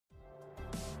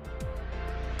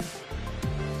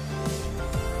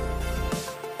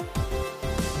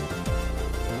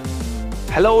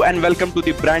Hello and welcome to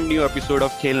the brand new episode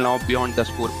of Khel Now Beyond the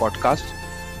Score podcast.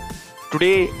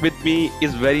 Today with me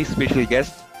is very special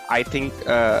guest. I think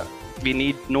we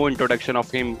need no introduction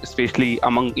of him, especially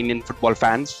among Indian football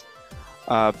fans.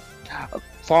 Uh,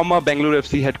 Former Bengaluru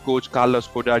FC head coach Carlos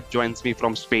Cuadrat joins me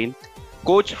from Spain.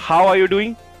 Coach, how are you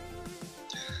doing?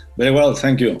 Very well,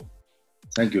 thank you.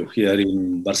 Thank you. Here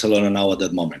in Barcelona now at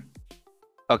that moment.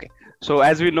 Okay. So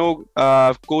as we know,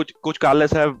 Coach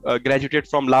Carlos have graduated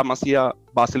from La Masia,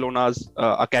 Barcelona's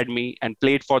academy, and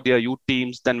played for their youth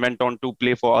teams. Then went on to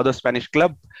play for other Spanish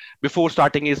club before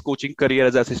starting his coaching career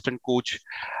as assistant coach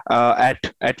at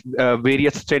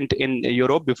various stint in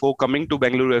Europe before coming to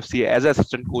Bengaluru FC as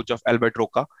assistant coach of Albert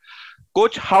Roca.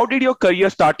 Coach, how did your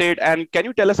career started, and can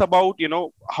you tell us about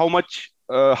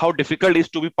how difficult it is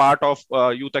to be part of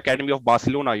youth academy of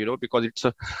Barcelona? Because it's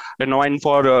renowned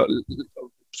for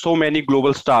so many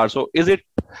global stars. So is it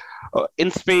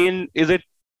in Spain, is it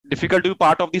difficult to be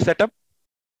part of the setup?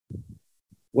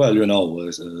 Well,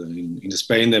 in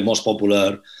Spain, the most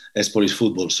popular sport is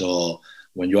football. So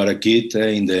when you are a kid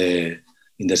in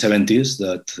the 70s,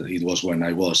 that it was when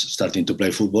I was starting to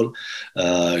play football,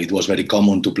 it was very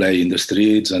common to play in the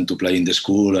streets and to play in the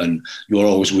school, and you were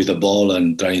always with the ball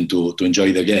and trying to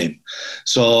enjoy the game.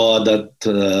 So at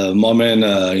that moment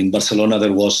in Barcelona,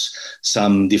 there was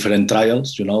some different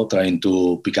trials, trying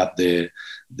to pick up the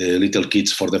little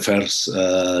kids for the first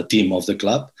team of the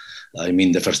club. I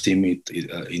mean, the first team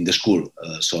in the school.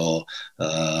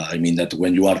 I mean that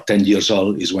when you are 10 years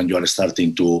old is when you are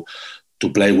starting to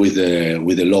play with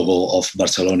the logo of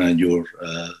Barcelona in your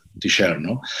t-shirt,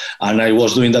 no? And I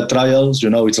was doing that trials,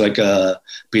 it's like a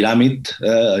pyramid.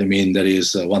 I mean, there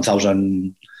is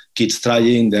 1,000 kids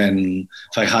trying, then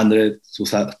 500,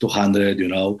 200,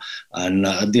 and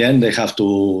at the end they have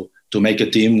to make a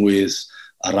team with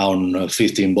around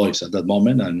 15 boys at that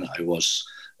moment, and I was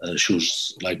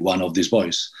choose like one of these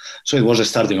boys. So it was the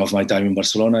starting of my time in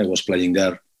Barcelona. I was playing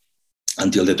there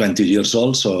until the 20 years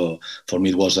old. So for me,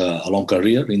 it was a long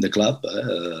career in the club,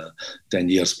 10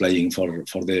 years playing for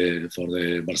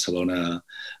the Barcelona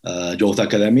Youth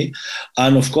Academy.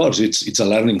 And of course, it's a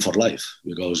learning for life,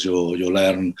 because you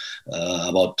learn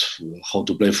about how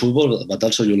to play football, but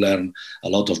also you learn a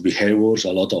lot of behaviors,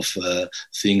 a lot of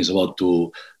things about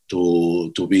to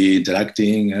be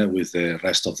interacting with the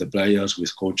rest of the players,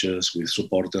 with coaches, with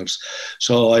supporters.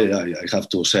 So I have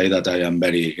to say that I am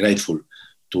very grateful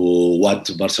to what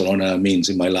Barcelona means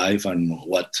in my life and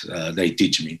what they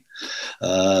teach me.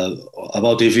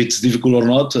 About if it's difficult or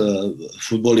not,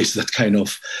 football is that kind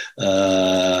of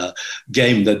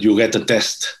game that you get a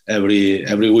test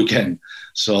every weekend.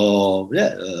 So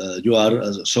you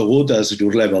are so good as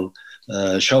your level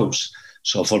shows.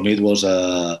 So for me, it was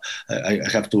I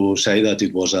have to say that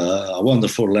it was a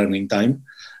wonderful learning time.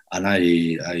 And I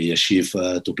achieved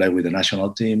to play with the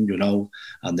national team,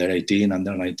 under 18,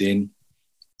 under 19.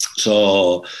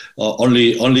 So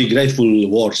only grateful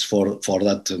words for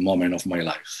that moment of my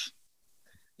life.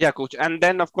 Yeah, coach. And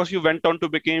then, of course, you went on to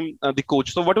become the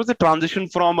coach. So what was the transition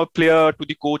from a player to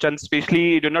the coach? And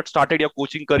especially, you did not started your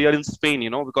coaching career in Spain,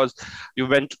 because you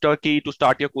went to Turkey to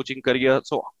start your coaching career.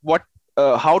 So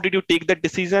how did you take that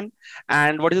decision?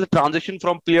 And what is the transition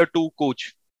from player to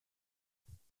coach?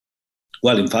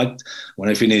 Well, in fact, when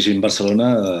I finished in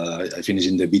Barcelona, I finished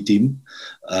in the B team.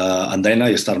 And then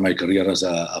I started my career as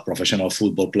a professional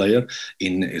football player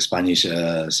in Spanish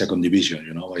second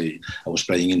division. I was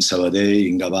playing in Sabadell,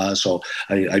 in Gavà. So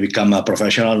I became a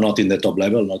professional, not in the top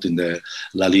level, not in the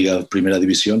La Liga Primera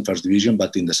División, first division,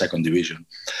 but in the second division.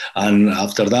 And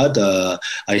after that,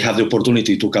 I had the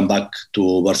opportunity to come back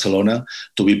to Barcelona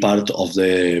to be part of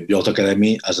the Youth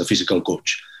Academy as a physical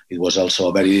coach. It was also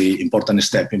a very important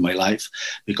step in my life,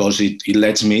 because it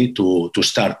lets me to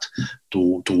start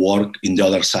to work in the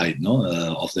other side,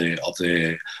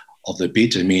 of the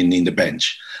pitch. I mean, in the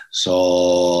bench.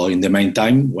 So in the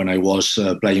meantime, when I was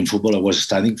playing football, I was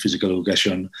studying physical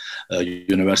education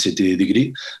university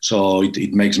degree. So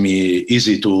it makes me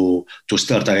easy to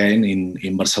start again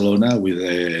in Barcelona with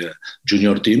a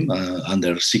junior team,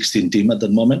 under 16 team at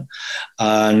that moment.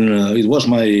 And it was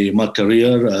my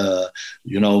career,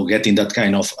 getting that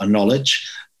kind of knowledge,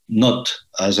 not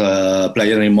as a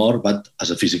player anymore, but as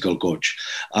a physical coach.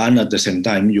 And at the same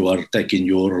time, you are taking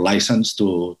your license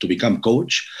to become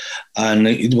coach. And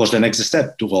it was the next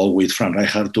step to go with Frank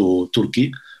Rijkaard to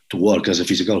Turkey to work as a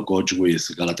physical coach with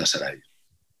Galatasaray.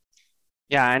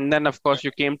 Yeah, and then of course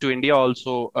you came to India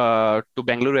also to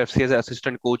Bengaluru FC as an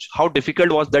assistant coach. How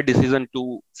difficult was that decision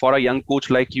for a young coach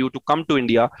like you to come to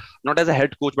India, not as a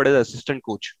head coach, but as an assistant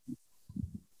coach?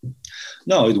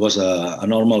 No, it was a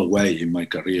normal way in my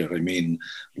career. I mean,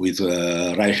 with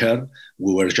Rijkaard,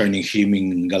 we were joining him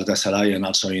in Galatasaray and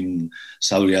also in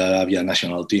Saudi Arabia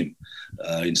national team.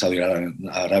 In Saudi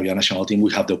Arabia national team,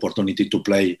 we have the opportunity to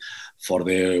play for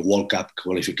the World Cup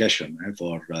qualification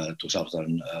for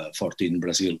 2014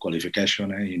 Brazil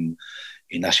qualification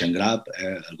in Asian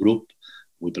group.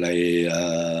 We play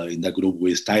in the group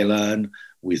with Thailand,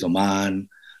 with Oman.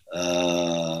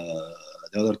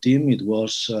 The other team, it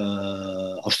was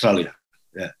Australia,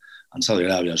 and Saudi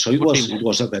Arabia. So it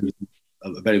was a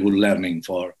very good learning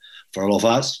for all of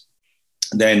us.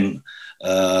 Then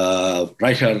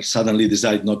Rijkaard suddenly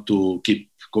decided not to keep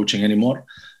coaching anymore.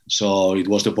 So it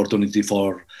was the opportunity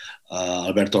for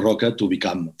Alberto Roca to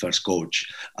become first coach.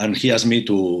 And he asked me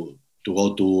to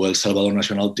go to El Salvador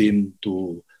national team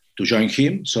to join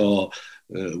him. So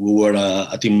we were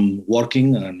a team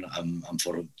working, and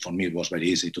for me it was very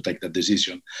easy to take that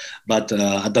decision. But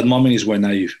at that moment is when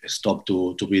I stopped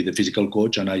to be the physical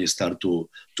coach and I started to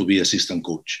be assistant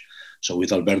coach. So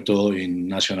with Alberto in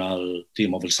national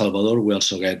team of El Salvador, we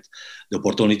also get the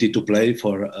opportunity to play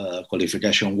for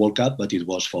qualification World Cup, but it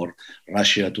was for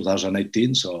Russia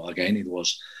 2018. So again, it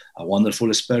was a wonderful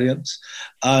experience.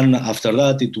 And after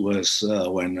that, it was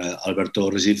when Alberto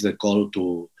received the call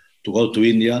to go to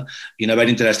India in a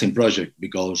very interesting project,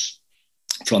 because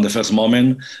from the first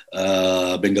moment,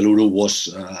 Bengaluru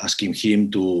was asking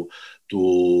him to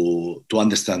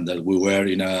understand that we were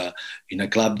in a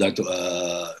club that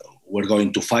were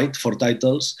going to fight for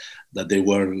titles, that they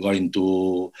were going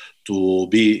to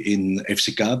be in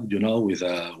FC Cup, with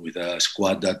a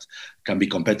squad that can be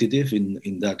competitive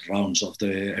in that rounds of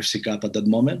the FC Cup at that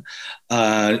moment.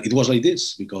 It was like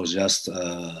this, because just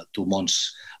 2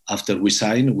 months after we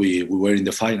signed, we were in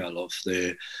the final of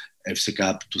the FC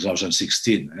Cup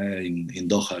 2016 in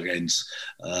Doha against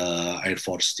Air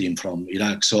Force team from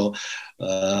Iraq. So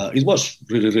it was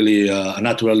really a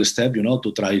natural step,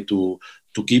 to try to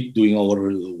keep doing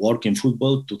our work in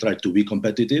football, to try to be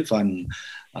competitive. And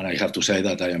I have to say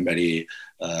that I am very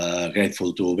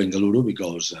grateful to Bengaluru,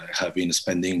 because I have been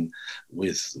spending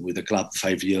with the club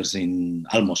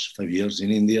almost 5 years in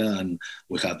India, and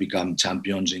we have become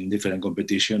champions in different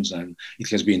competitions, and it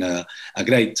has been a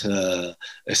great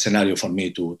scenario for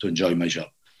me to enjoy my job.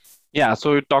 Yeah,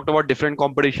 so you talked about different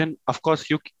competition. Of course,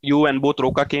 you and both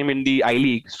Roca came in the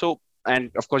I-League. So,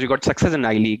 and of course, you got success in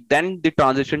I-League. Then the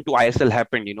transition to ISL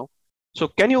happened, So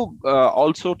can you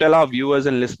also tell our viewers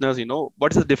and listeners,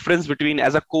 what's the difference between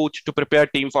as a coach to prepare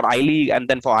a team for I-League and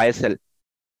then for ISL?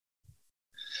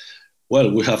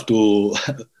 Well, we have to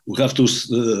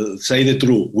say the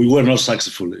truth. We were not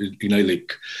successful in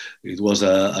I-League. It was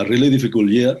a really difficult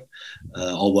year,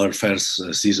 our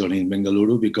first season in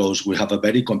Bengaluru, because we have a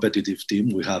very competitive team.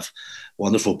 We have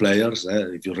wonderful players.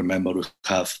 If you remember, we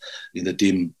have in the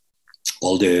team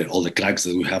all the cracks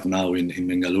that we have now in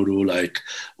Bengaluru, like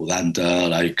Udanta,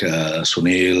 like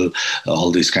Sunil,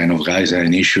 all these kind of guys are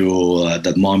an issue at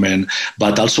that moment.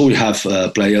 But also we have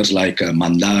players like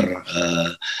Mandar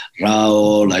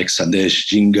Rao, like Sandesh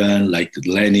Jingan, like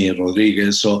Lenny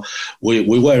Rodriguez. So we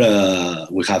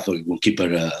have a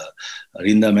goalkeeper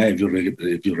Arindam,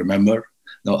 if you remember.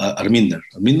 No, Arminder.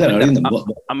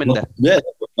 Yeah,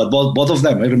 but both of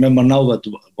them. I remember now that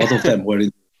both of them were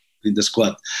in the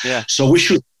squad. Yeah. So we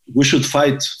should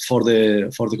fight for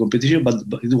the competition, but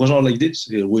it was not like this.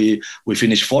 We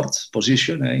finished fourth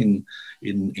position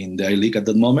in the I-League at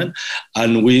that moment,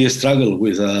 and we struggled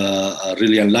with a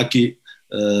really unlucky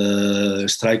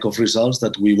strike of results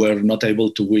that we were not able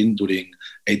to win during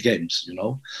 8 games.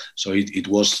 So it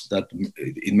was that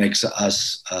it makes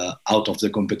us out of the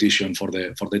competition for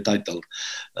the title.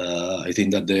 I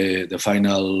think that the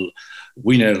final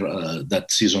winner that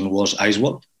season was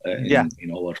ISL.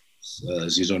 In our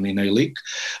season in A-League.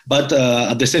 But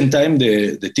at the same time,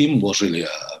 the team was really a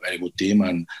very good team.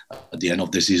 And at the end of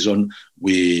the season,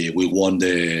 we won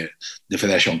the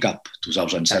Federation Cup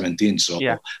 2017. So,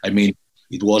 I mean,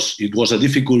 it was a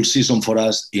difficult season for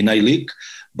us in A-League,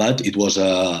 but it was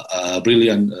a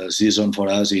brilliant season for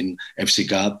us in FC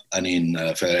Cup and in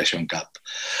Federation Cup.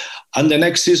 And the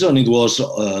next season, it was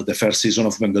the first season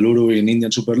of Bengaluru in Indian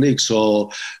Super League.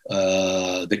 So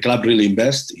the club really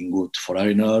invests in good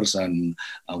foreigners, and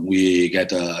we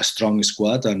get a strong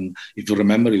squad. And if you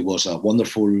remember, it was a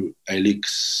wonderful A-League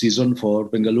season for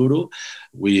Bengaluru.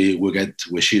 We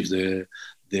achieved the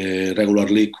regular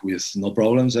league with no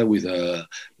problems, with a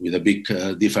big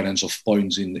difference of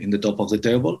points in the top of the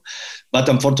table. But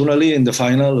unfortunately, in the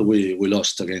final, we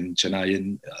lost against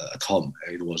Chennai at home.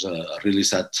 It was a really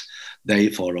sad day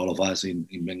for all of us in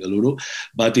Bengaluru.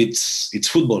 But it's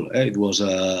football. It was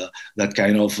that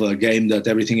kind of game that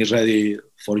everything is ready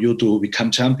for you to become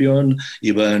champion.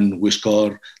 Even we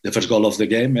scored the first goal of the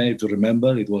game, if you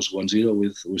remember, it was 1-0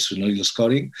 with Sunil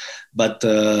scoring. But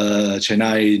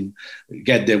Chennai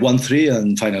get the 1-3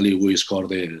 and finally we scored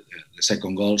the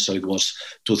second goal. So it was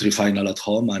 2-3 final at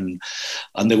home. And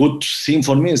the good thing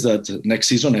for me is that next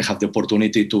season I have the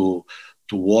opportunity to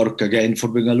work again for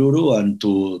Bengaluru and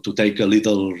to take a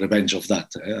little revenge of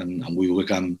that. And we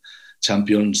become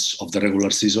champions of the regular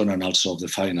season and also of the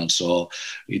final. So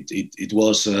it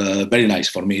was very nice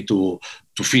for me to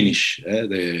finish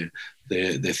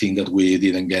the thing that we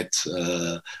didn't get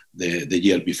the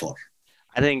year before.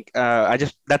 I think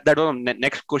that was the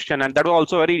next question, and that was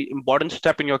also a very important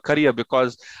step in your career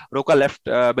because Roca left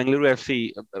Bengaluru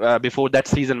FC before that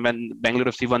season when Bengaluru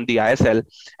FC won the ISL,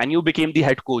 and you became the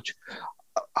head coach.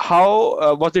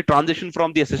 How was the transition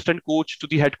from the assistant coach to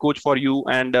the head coach for you,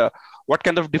 and what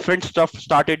kind of different stuff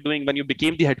started doing when you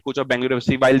became the head coach of Bengaluru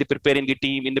FC while preparing the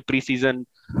team in the preseason,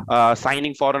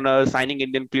 signing foreigners, signing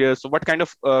Indian players? So what kind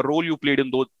of role you played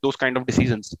in those kind of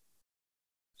decisions?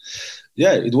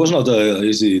 Yeah, it was not an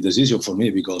easy decision for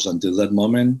me because until that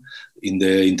moment in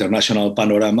the international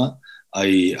panorama,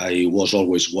 I was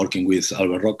always working with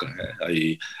Albert Roca.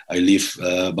 I leave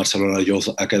Barcelona Youth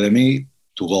Academy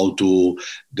to go to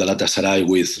Galatasaray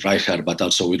with Rijkaard, but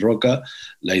also with Roca.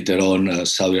 Later on,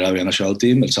 Saudi Arabia national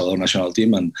team, El Salvador national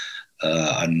team, and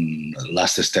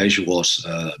last stage was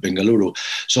Bengaluru.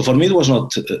 So for me, it was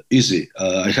not easy.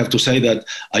 I have to say that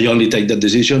I only take that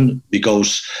decision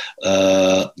because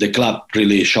the club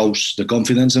really shows the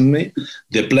confidence in me.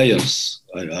 The players,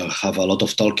 I have a lot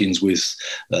of talkings with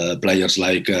players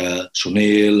like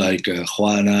Sunil, like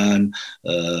Juanan,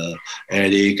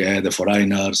 Eric, the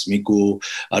foreigners, Miku,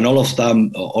 and all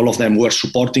of them were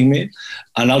supporting me.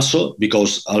 And also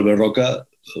because Albert Roca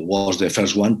was the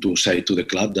first one to say to the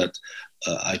club that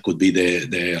I could be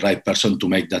the right person to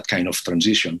make that kind of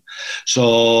transition.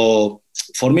 So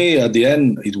for me, at the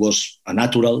end, it was a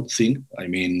natural thing. I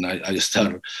mean, I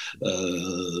started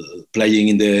playing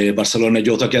in the Barcelona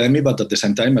Youth Academy, but at the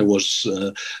same time, I was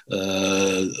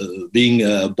being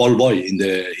a ball boy in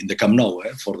the Camp Nou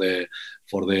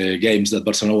for the games that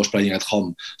Barcelona was playing at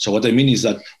home. So what I mean is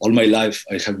that all my life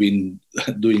I have been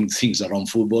doing things around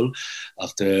football.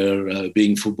 After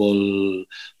being football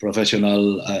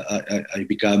professional, I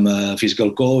became a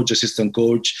physical coach, assistant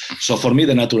coach. So for me,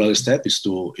 the natural step is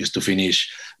to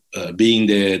finish being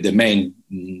the main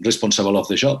responsible of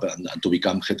the job and to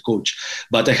become head coach.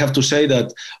 But I have to say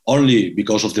that only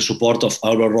because of the support of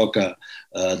Albert Roca,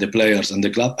 the players and the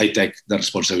club, I take the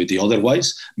responsibility.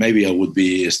 Otherwise, maybe I would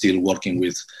be still working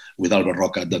with Albert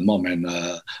Roca at that moment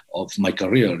of my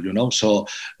career, you know. So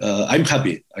I'm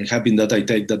happy. I'm happy that I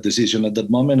take that decision at that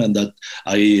moment and that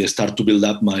I start to build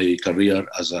up my career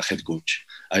as a head coach.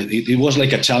 It was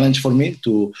like a challenge for me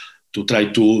to try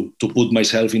to put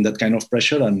myself in that kind of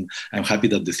pressure, and I'm happy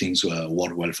that the things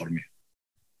work well for me.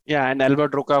 Yeah, and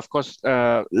Albert Roca, of course,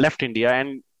 left India.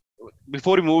 And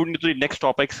before we move into the next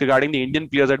topics regarding the Indian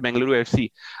players at Bengaluru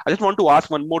FC, I just want to ask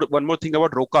one more thing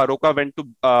about Roca. Roca went to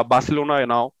Barcelona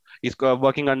now. He's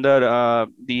working under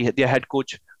their head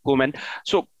coach Koeman.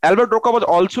 So Albert Roca was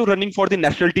also running for the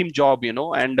national team job, you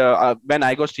know. And when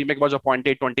Igor Stimac was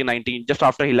appointed 2019, just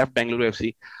after he left Bengaluru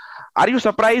FC. Are you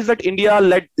surprised that India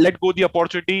let go the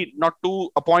opportunity not to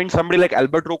appoint somebody like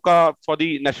Albert Roca for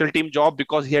the national team job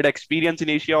because he had experience in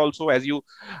Asia also, as you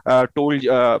told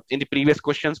in the previous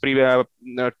questions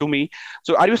to me?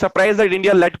 So are you surprised that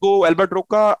India let go Albert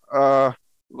Roca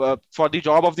for the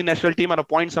job of the national team and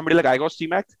appoint somebody like Igor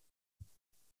Stimac?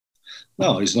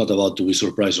 No, it's not about to be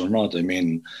surprised or not. I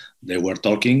mean, they were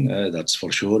talking, that's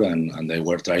for sure, and they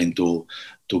were trying to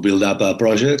build up a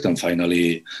project, and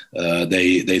finally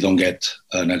they don't get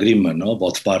an agreement, no,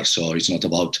 both parts. So it's not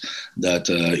about that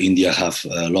India have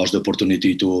lost the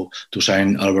opportunity to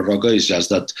sign Albert Roca. It's just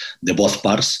that the both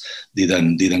parts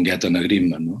didn't get an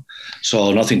agreement. No?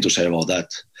 So nothing to say about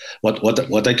that.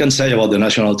 What I can say about the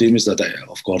national team is that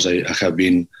I have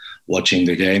been watching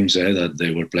the games that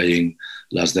they were playing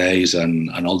last days and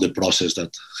all the process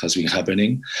that has been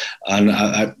happening.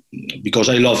 And because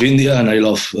I love India and I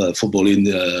love football in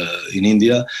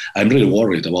India, I'm really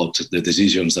worried about the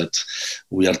decisions that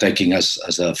we are taking as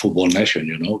a football nation,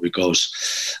 you know,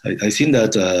 because I think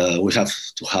that we have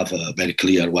to have very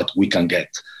clear what we can get,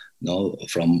 you know,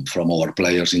 from our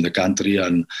players in the country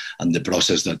and the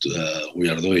process that we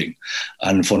are doing.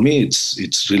 And for me,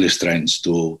 it's really strange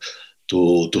to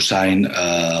sign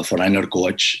a foreigner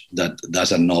coach that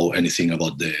doesn't know anything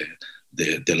about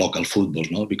the local football,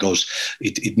 no? Because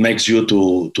it makes you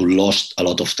to lost a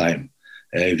lot of time.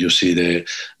 If you see the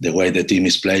way the team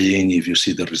is playing, if you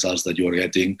see the results that you are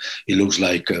getting, it looks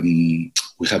like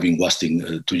we have been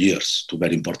wasting 2 years, 2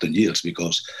 very important years,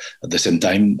 because at the same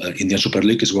time, Indian Super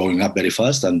League is growing up very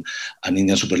fast, and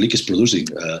Indian Super League is producing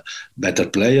better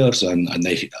players, and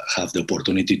they have the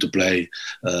opportunity to play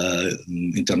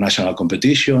international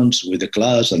competitions with the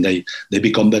class, and they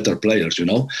become better players, you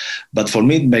know. But for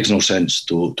me, it makes no sense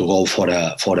to go for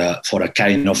a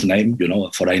kind of name, you know,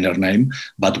 a foreigner name,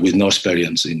 but with no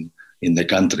experience in the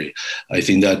country. I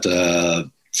think that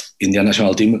Indian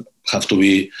national team have to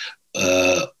be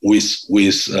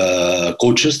with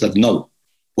coaches that know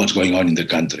what's going on in the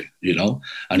country, you know,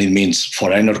 and it means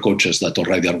foreigner coaches that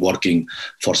already are working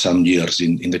for some years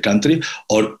in the country,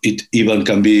 or it even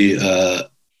can be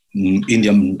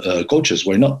Indian coaches.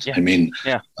 Why not? Yeah. I mean,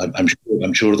 yeah.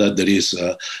 I'm sure that there is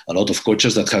a lot of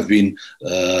coaches that have been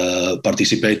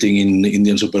participating in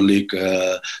Indian Super League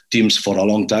teams for a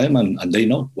long time, and they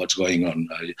know what's going on.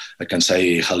 I can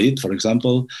say Khalid, for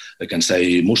example. I can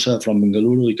say Musa from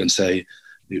Bengaluru. I can say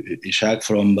Ishak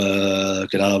from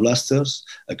Kerala Blasters.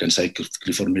 I can say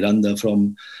Clifford Miranda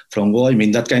from Goa. I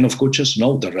mean, that kind of coaches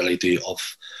know the reality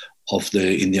of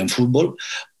the Indian football,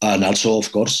 and also,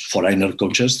 of course, foreigner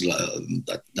coaches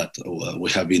that we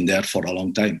have been there for a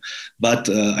long time. But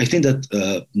I think that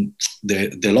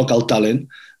the local talent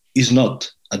is not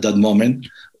at that moment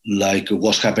like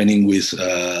what's happening with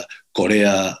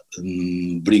Korea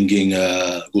bringing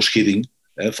Gus Hiddink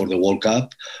for the World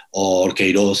Cup, or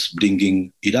Queiroz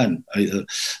bringing Iran.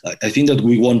 I think that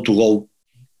we want to go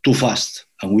too fast,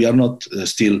 and we are not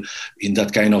still in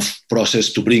that kind of process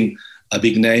to bring a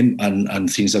big name and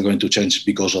things are going to change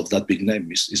because of that big name.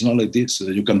 It's not like this.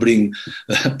 You can bring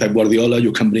Pep Guardiola,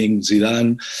 you can bring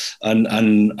Zidane,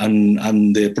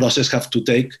 and the process have to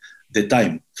take the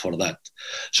time for that.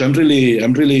 So I'm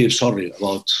really sorry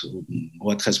about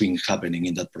what has been happening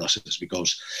in that process,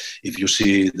 because if you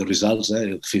see the results,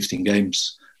 15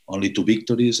 games, only 2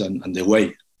 victories, and the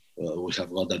way we have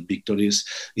got that victories,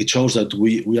 it shows that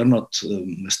we are not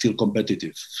still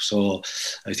competitive. So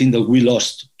I think that we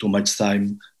lost too much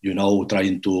time, you know,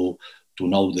 trying to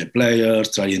know the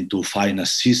players, trying to find a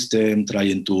system,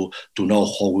 trying to know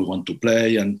how we want to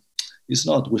play. And it's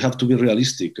not. We have to be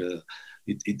realistic.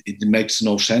 It makes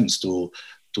no sense to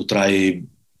try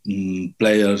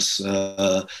players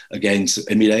against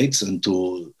Emirates and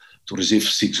to receive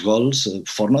 6 goals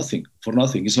for nothing.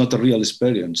 It's not a real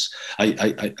experience.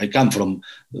 I come from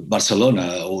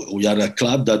Barcelona. We are a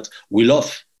club that we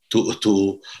love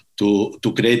to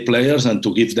create players and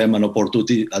to give them an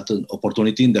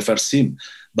opportunity in the first team.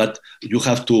 But you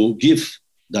have to give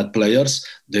that players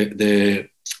the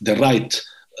right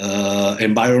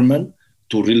environment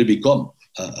to really become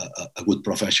a good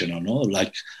professional, no?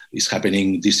 Like it's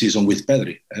happening this season with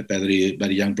Pedri. Pedri,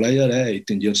 very young player,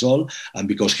 18 years old, and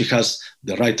because he has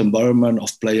the right environment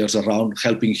of players around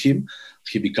helping him,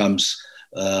 he becomes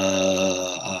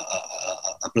a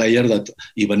player that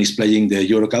even is playing the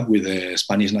Euro Cup with the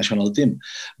Spanish national team.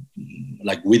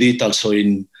 Like we did also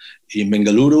in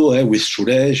Bengaluru with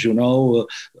Suresh, you know,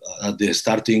 at the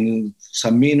starting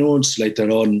some minutes, later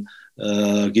on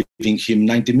giving him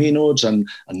 90 minutes, and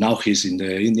now he's in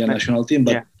the Indian national team.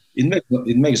 But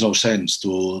it makes no sense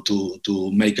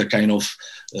to make a kind of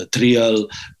trial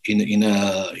in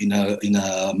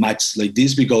a match like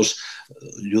this, because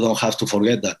you don't have to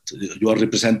forget that you are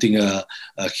representing a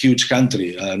huge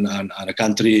country and a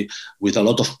country with a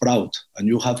lot of pride, and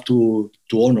you have to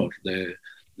honor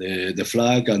the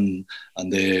flag and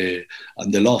the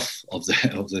love of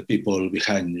the people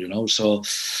behind, you know. So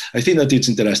I think that it's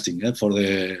interesting for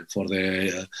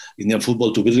the Indian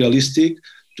football to be realistic,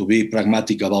 to be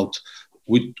pragmatic about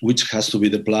which has to be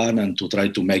the plan, and to try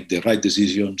to make the right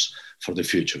decisions for the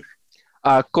future.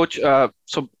 Coach,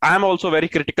 so I'm also very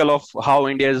critical of how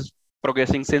India is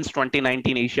progressing since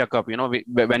 2019 Asia Cup, you know,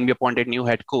 when we appointed new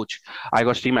head coach,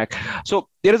 Igor Stimac. So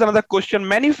there is another question.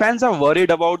 Many fans are worried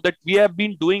about that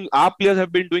our players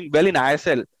have been doing well in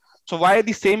ISL. So why are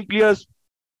the same players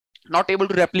not able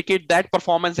to replicate that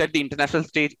performance at the international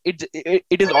stage? It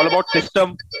is all about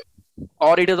system,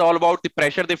 or it is all about the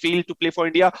pressure they feel to play for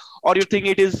India, or you think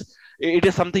it is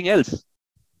something else?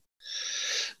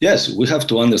 Yes, we have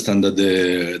to understand that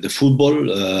the football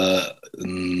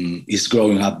is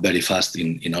growing up very fast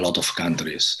in a lot of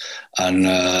countries, and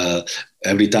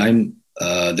every time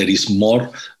there is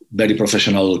more very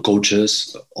professional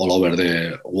coaches all over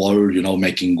the world, you know,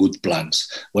 making good plans.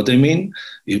 What I mean,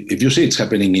 if you see it's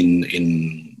happening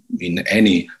in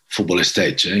any football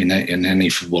stage, in any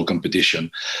football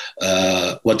competition,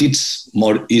 what it's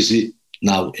more easy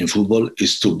now in football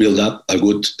is to build up a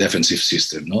good defensive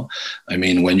system. No, I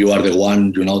mean when you are the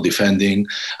one defending,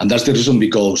 and that's the reason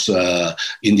because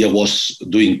India was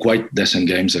doing quite decent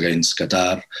games against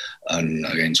Qatar and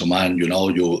against Oman.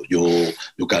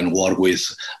 You can work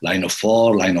with line of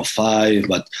 4, line of 5,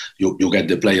 but you get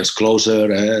the players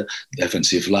closer,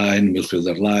 defensive line,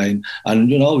 midfielder line,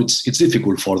 and it's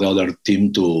difficult for the other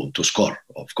team to score,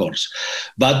 of course.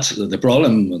 But the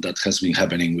problem that has been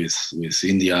happening with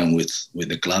India and with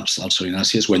the clubs also in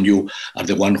Asia is when you are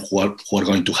the one who are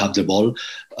going to have the ball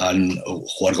and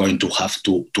who are going to have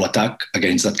to attack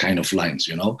against that kind of lines,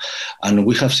 And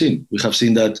we have seen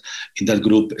that in that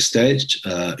group stage,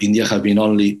 India have been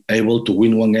only able to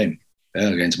win one game.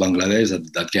 Against Bangladesh,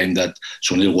 that game that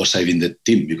Sunil was saving the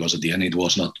team, because at the end it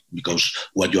was not because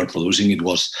what you are producing, it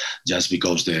was just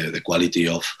because the quality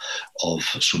of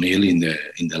Sunil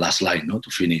in the last line, to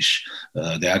finish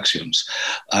the actions.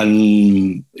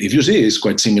 And if you see, it's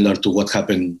quite similar to what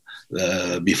happened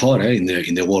before in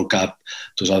the World Cup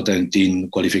 2018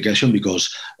 qualification,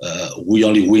 because we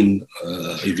only win,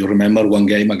 if you remember, one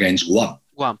game against Guam.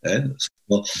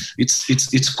 So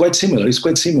it's quite similar. It's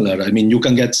quite similar. I mean, you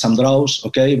can get some draws,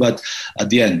 okay, but at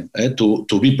the end,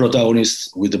 to be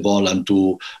protagonists with the ball and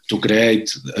to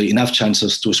create enough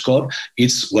chances to score,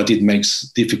 it's what it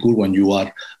makes difficult when you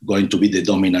are going to be the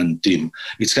dominant team.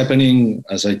 It's happening,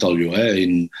 as I told you,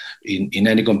 in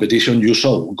any competition. You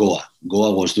saw Goa.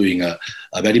 Goa was doing a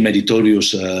very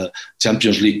meritorious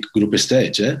Champions League group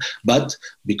stage, but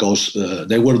because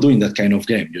they were doing that kind of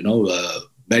game,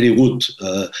 very good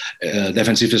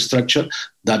defensive structure.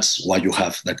 That's why you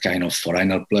have that kind of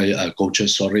foreigner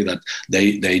coaches, that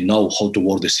they know how to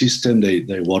work the system.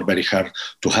 They work very hard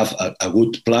to have a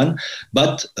good plan.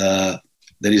 But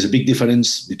there is a big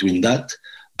difference between that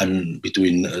and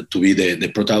between to be the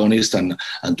protagonist and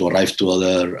to arrive to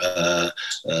other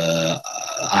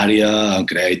area and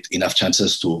create enough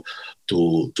chances to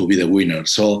be the winner.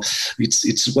 So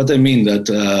it's what I mean that.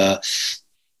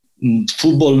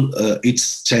 Football,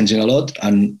 it's changing a lot,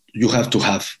 and you have to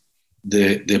have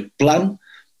the plan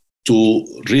to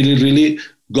really, really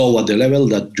go at the level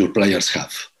that your players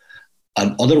have.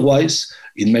 And otherwise,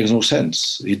 it makes no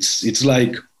sense. It's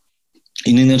like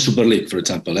in Indian Super League, for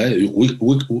example,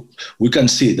 we can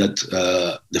see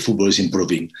that the football is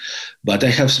improving. But I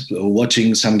have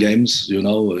watching some games, in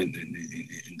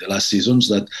the last seasons,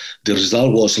 that the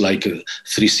result was like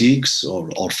 3-6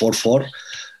 or 4-4.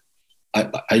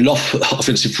 I love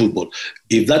offensive football.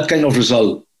 If that kind of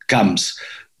result comes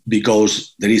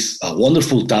because there is a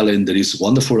wonderful talent, there is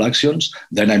wonderful actions,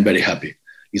 then I'm very happy.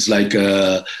 It's like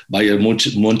Bayern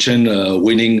München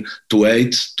winning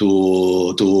 2-8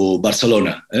 to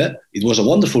Barcelona. It was a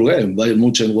wonderful game. Bayern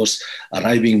München was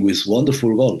arriving with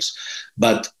wonderful goals.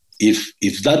 But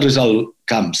if that result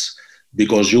comes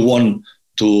because you want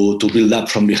to build up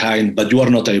from behind, but you are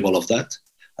not able of that,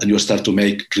 and you start to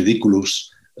make ridiculous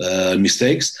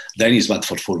mistakes, then it's bad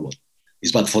for football.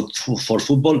 It's bad for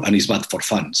football, and it's bad for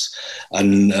fans.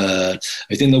 And I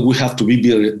think that we have to be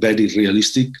very, very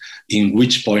realistic in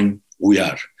which point we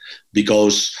are.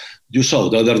 Because you saw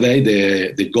the other day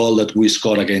the goal that we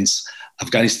scored against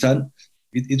Afghanistan,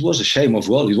 it was a shame of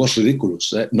goal. It was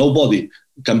ridiculous. Nobody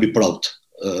can be proud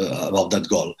about that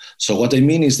goal. So what I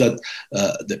mean is that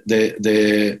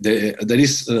there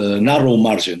is narrow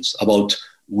margins about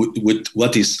with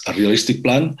what is a realistic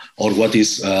plan or what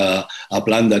is a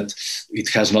plan that it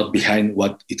has not behind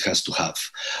what it has to have.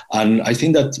 And I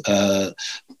think that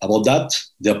about that,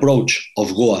 the approach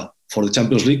of Goa for the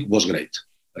Champions League was great.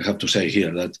 I have to say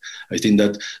here that I think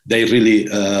that they really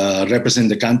represent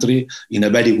the country in a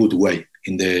very good way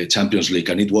in the Champions League,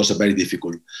 and it was a very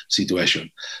difficult situation.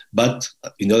 But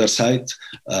on the other side,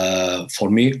 for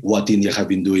me, what India have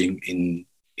been doing in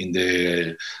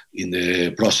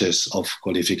the process of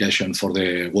qualification for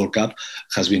the World Cup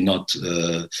has been not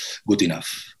good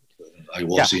enough. I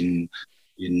was in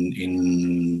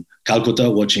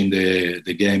Calcutta watching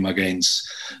the game against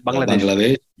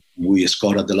Bangladesh. We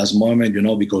scored at the last moment,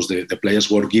 because the players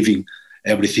were giving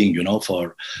everything,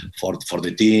 for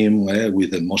the team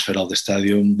with the atmosphere of the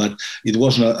stadium. But it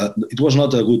was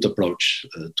not a good approach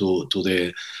to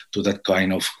that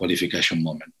kind of qualification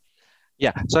moment.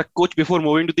 Yeah. So, Coach, before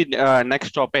moving to the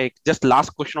next topic, just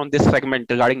last question on this segment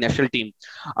regarding national team.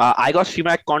 Igor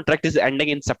Stimac contract is ending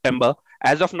in September.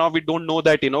 As of now, we don't know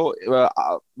that,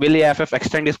 will AFF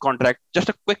extend his contract? Just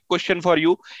a quick question for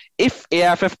you. If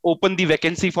AFF open the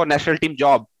vacancy for national team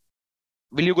job,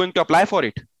 will you going to apply for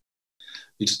it?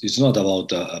 It's not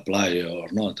about apply or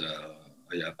not.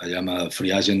 I am a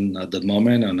free agent at that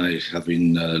moment, and I have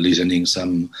been listening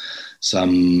some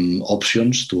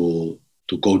options to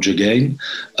coach again.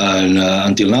 And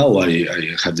until now,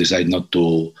 I have decided not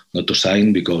to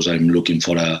sign because I'm looking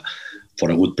for a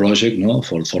good project, no,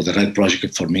 for the right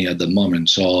project for me at the moment.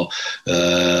 So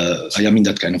I am in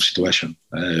that kind of situation.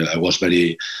 I was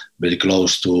very very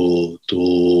close to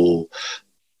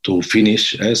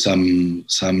finish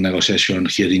some negotiation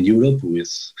here in Europe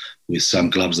with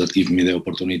some clubs that give me the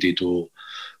opportunity to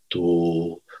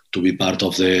be part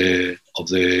of the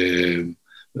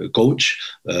coach,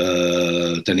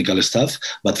 technical staff.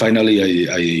 But finally,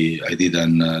 I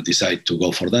didn't decide to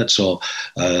go for that. So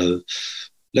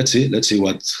let's see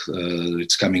what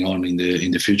it's coming on in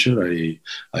the future.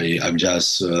 I'm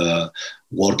just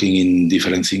working in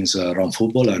different things around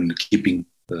football and keeping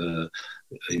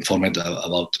informed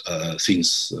about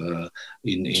things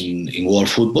in world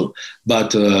football.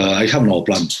 But I have no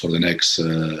plans for the next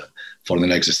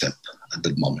step at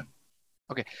that moment.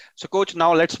 Okay, so coach,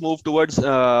 now let's move towards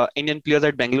Indian players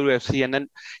at Bengaluru FC, and then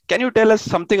can you tell us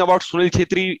something about Sunil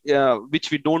Chhetri, which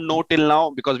we don't know till now,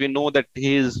 because we know that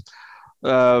he is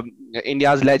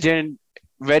India's legend,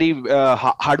 very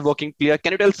hardworking player.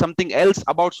 Can you tell something else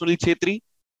about Sunil Chhetri?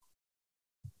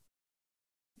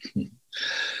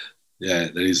 Yeah,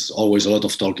 there is always a lot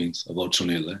of talkings about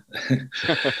Sunil.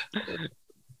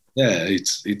 Yeah,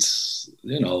 it's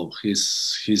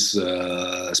he's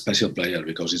a special player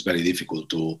because it's very difficult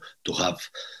to have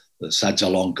such a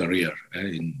long career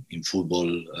in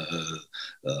football,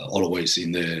 always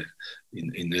in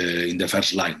the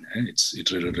first line. It's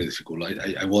really, really difficult.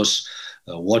 I was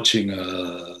watching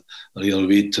a little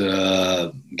bit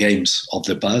games of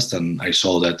the past, and I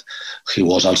saw that he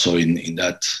was also in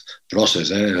that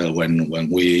process when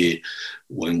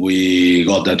we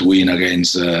got that win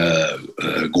against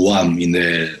Guam in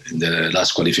the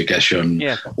last qualification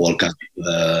World Cup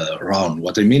round.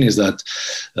 What I mean is that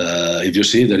if you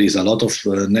see, there is a lot of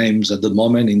names at the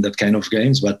moment in that kind of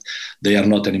games, but they are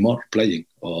not anymore playing,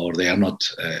 or they are not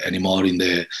anymore in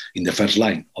the first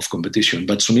line of competition.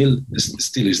 But Sunil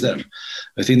still is there.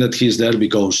 I think that he is there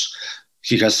because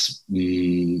he has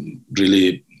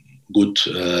really good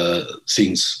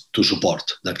things to support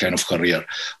that kind of career.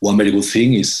 One very good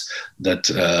thing is that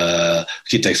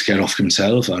he takes care of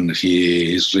himself, and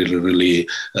he is really, really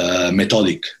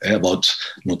methodic about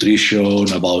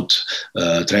nutrition, about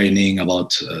training,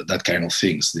 about that kind of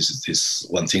things. This is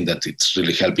one thing that it's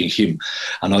really helping him.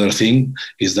 Another thing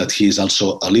is that he is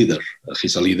also a leader.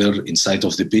 He's a leader inside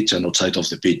of the pitch and outside of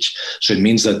the pitch. So it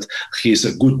means that he is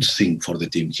a good thing for the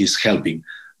team. He's helping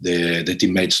the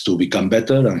teammates to become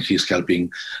better, and he's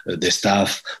helping the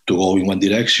staff to go in one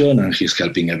direction, and he's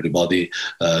helping everybody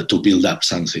to build up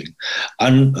something.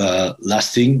 And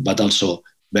last thing, but also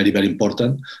very, very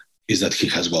important, is that he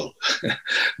has goal.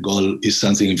 Goal is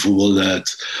something in football that,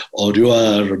 or you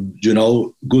are,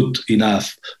 good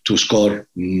enough to score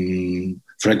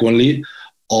frequently,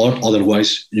 or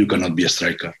otherwise you cannot be a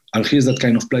striker. And he's that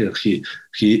kind of player.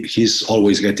 He's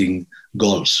always getting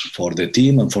goals for the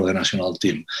team and for the national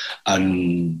team,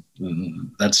 and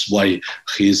that's why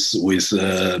he's with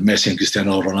Messi and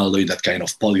Cristiano Ronaldo in that kind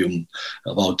of podium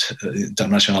about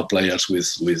international players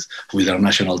with their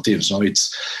national teams. So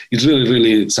it's really,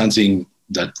 really something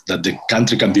that the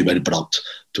country can be very proud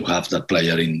to have that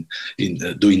player in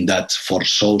doing that for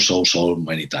so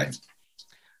many times.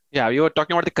 Yeah, you were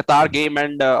talking about the Qatar game,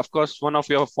 and of course, one of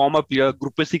your former player,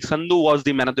 Gurpreet Sandhu, was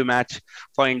the man of the match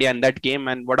for India in that game,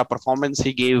 and what a performance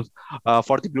he gave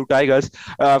for the Blue Tigers.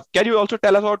 Can you also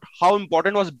tell us about how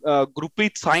important was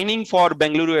Gurpreet signing for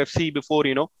Bengaluru FC before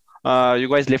you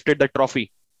guys lifted the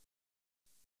trophy?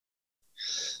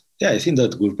 Yeah, I think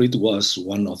that Gurpreet was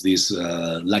one of these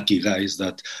lucky guys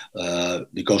that,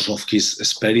 because of his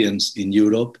experience in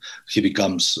Europe, he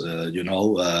becomes,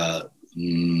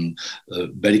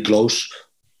 very close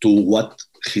to what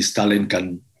his talent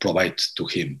can provide to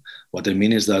him. What I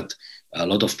mean is that a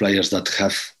lot of players that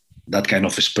have that kind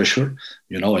of exposure,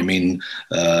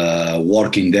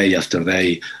 working day after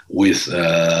day with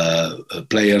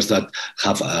players that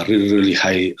have a really, really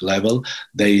high level,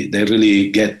 they really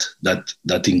get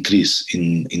that increase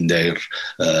in their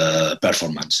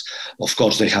performance. Of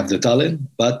course, they have the talent,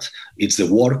 but it's the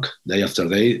work day after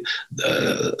day,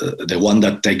 the one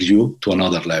that takes you to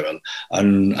another level.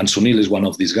 And Sunil is one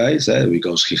of these guys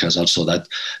because he has also that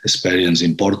experience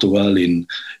in Portugal, in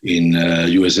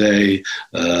USA.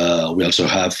 We also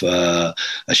have a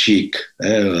Sheikh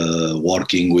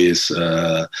working with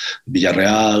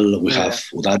Villarreal. We have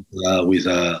Cuadrat with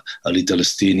a little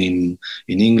stint in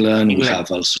England. We have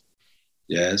also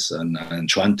and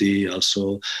Chhetri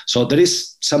also. So there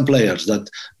is some players that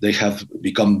they have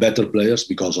become better players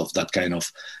because of that kind of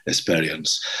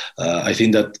experience. I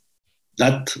think that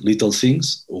that little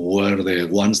things were the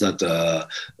ones that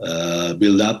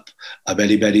build up a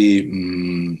very, very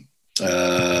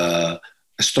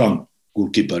strong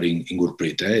goalkeeper in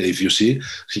Gurpreet. If you see,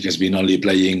 he has been only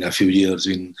playing a few years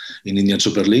in Indian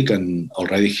Super League, and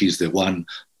already he's the one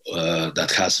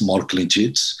that has more clean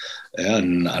sheets,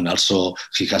 and also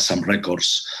he has some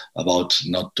records about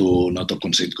not to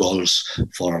concede goals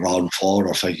for around 4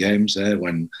 or 5 games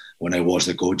when I was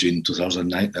the coach in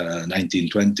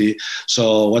 2019-20.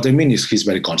 So what I mean is he's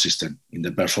very consistent in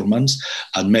the performance,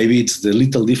 and maybe it's the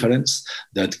little difference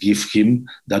that give him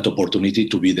that opportunity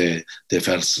to be the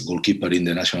first goalkeeper in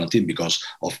the national team, because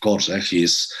of course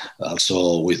he's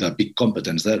also with a big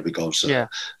competence there, because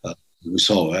we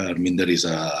saw, I mean, there is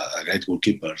a great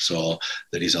goalkeeper, so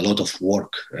there is a lot of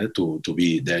work to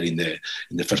be there in the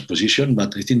first position.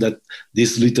 But I think that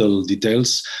these little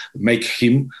details make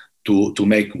him to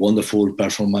make wonderful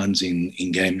performance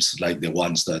in games like the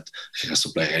ones that he has to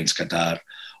play against Qatar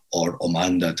or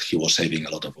Oman, that he was saving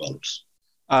a lot of goals.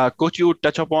 Coach, you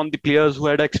touch upon the players who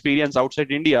had experience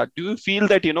outside India. Do you feel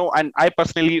that, and I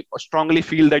personally strongly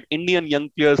feel that Indian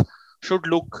young players should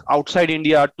look outside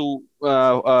India to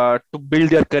build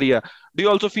their career? Do you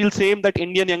also feel same that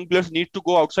Indian young players need to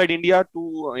go outside India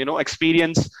to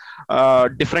experience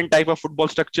different type of football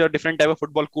structure, different type of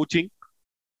football coaching?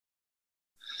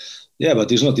 Yeah,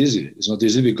 but it's not easy. It's not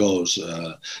easy because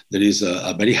there is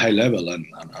a very high level, and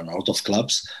a lot of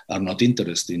clubs are not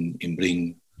interested in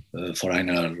bringing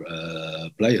foreigner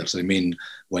players. I mean,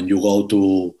 when you go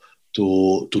to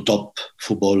top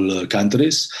football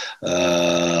countries,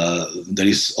 there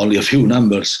is only a few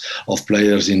numbers of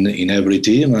players in every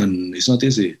team, and it's not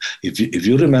easy. If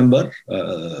you remember,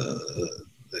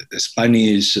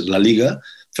 Spanish La Liga,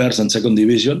 first and second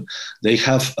division, they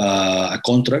have a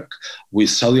contract with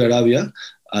Saudi Arabia,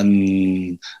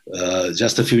 and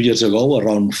just a few years ago,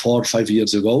 around 4 or 5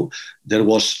 years ago, there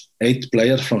was 8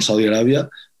 players from Saudi Arabia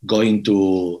going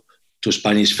to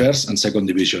Spanish first and second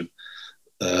division.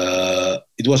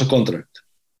 It was a contract,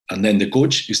 and then the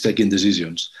coach is taking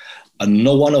decisions, and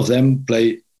no one of them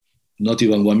play not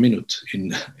even 1 minute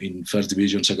in first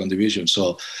division, second division.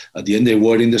 So at the end, they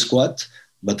were in the squad,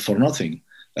 but for nothing.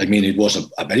 I mean, it was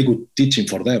a very good teaching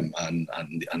for them,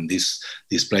 and these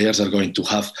players are going to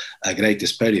have a great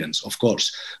experience, of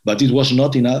course, but it was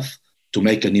not enough to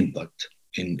make an impact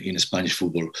in Spanish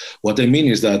football. What I mean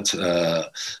is that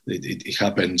it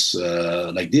happens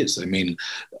like this. I mean,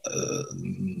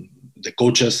 the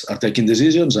coaches are taking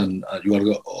decisions, and you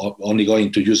are only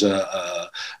going to use a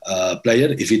player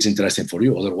if it's interesting for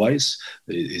you. Otherwise,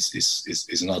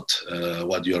 it's not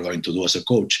what you are going to do as a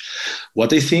coach.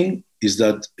 What I think is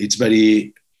that it's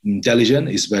very intelligent,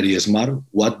 it's very smart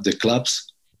what the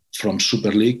clubs from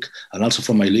Super League and also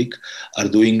from my league are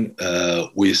doing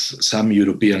with some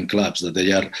European clubs, that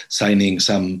they are signing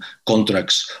some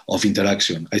contracts of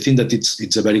interaction. I think that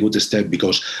it's a very good step,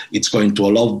 because it's going to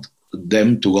allow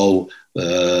them to go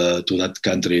to that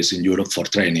countries in Europe for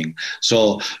training.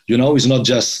 So, it's not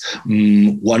just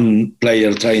one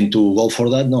player trying to go for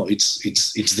that. No, it's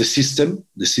the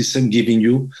system giving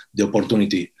you the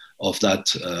opportunity of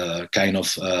that kind of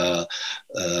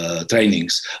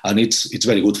trainings, and it's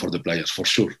very good for the players, for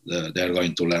sure. They are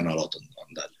going to learn a lot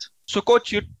on that. So,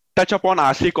 coach, you touch upon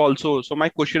Ashik also. So my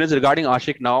question is regarding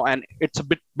Ashik now, and it's a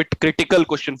bit critical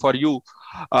question for you.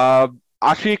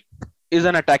 Ashik is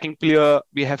an attacking player.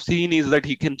 We have seen is that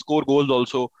he can score goals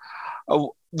also.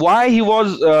 Why he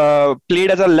was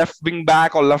played as a left wing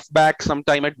back or left back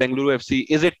sometime at Bengaluru FC?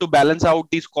 Is it to balance out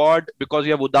the squad because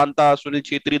you have Udanta, Sunil,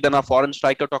 Chhetri, then a foreign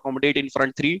striker to accommodate in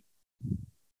front three?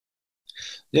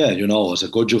 Yeah, as a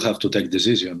coach, you have to take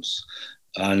decisions.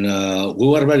 And we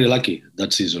were very lucky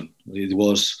that season. It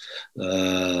was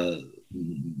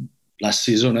last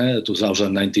season,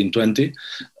 2019-20.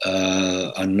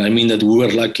 And I mean that we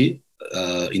were lucky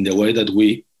in the way that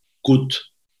we could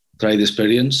try the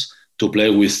experience to play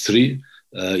with 3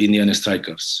 Indian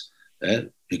strikers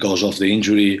because of the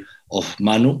injury of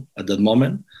Manu at that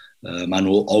moment,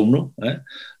 Manu Ounu.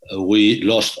 We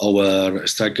lost our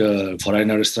striker,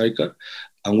 foreigner striker,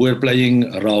 and we're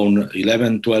playing around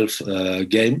 11, 12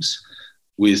 games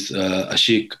with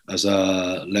Ashik as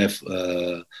a left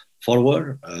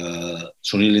forward,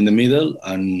 Sunil in the middle,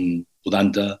 and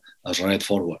Udanta as right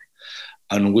forward.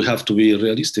 And we have to be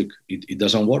realistic. It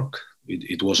doesn't work.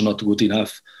 It was not good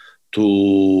enough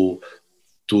to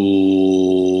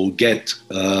get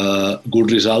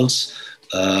good results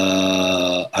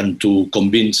and to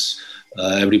convince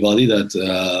everybody that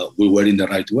we were in the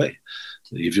right way.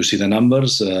 If you see the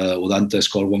numbers, Udanta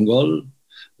scored 1 goal,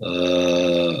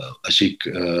 Ashik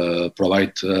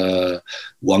provide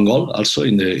one goal also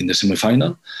in the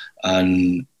semi-final,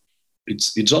 and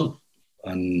it's all.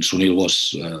 And Sunil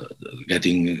was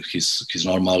getting his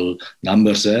normal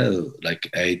numbers there, like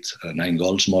 8-9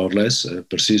 goals more or less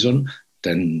per season,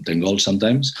 10 goals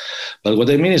sometimes. But what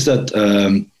I mean is that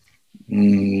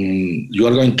you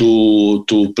are going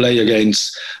to play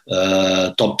against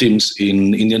top teams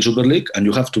in Indian Super League, and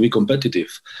you have to be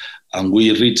competitive. And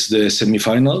we reached the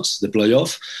semi-finals, the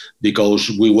playoff, because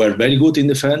we were very good in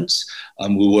defense,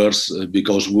 and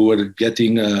because we were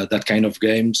getting that kind of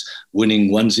games,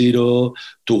 winning 1-0,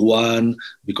 2-1,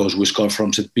 because we score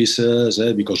from set pieces,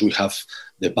 because we have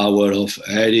the power of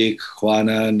Eric,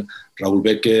 Juanan, Raul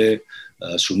Beke,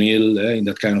 Sunil in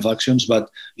that kind of actions. But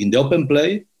in the open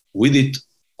play, we did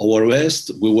our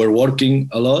best. We were working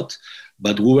a lot,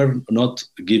 but we were not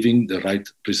giving the right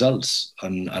results.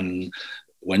 And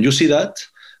when you see that,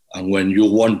 and when you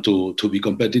want to be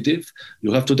competitive,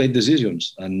 you have to take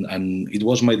decisions. And it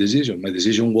was my decision. My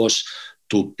decision was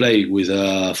to play with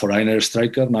a foreigner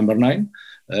striker, number 9,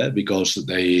 because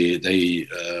they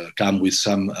come with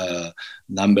some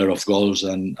number of goals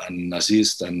and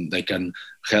assists, and they can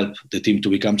help the team to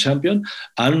become champion.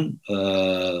 And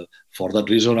for that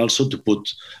reason also to put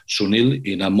Sunil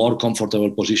in a more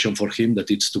comfortable position for him,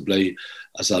 that it's to play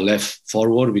as a left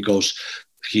forward, because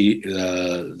he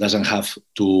doesn't have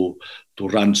to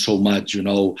run so much,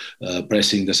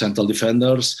 pressing the central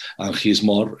defenders, and he's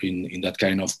more in that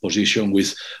kind of position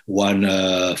with one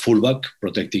fullback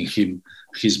protecting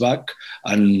his back,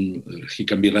 and he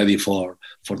can be ready for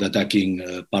the attacking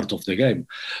part of the game.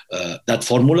 That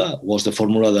formula was the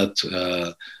formula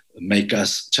that make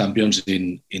us champions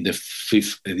in the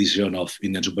 5th edition of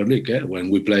Indian Super League, when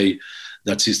we play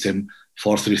that system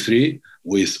 4-3-3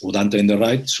 with Udante in the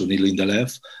right, Sunil in the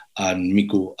left, and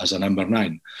Miku as a number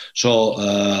 9. So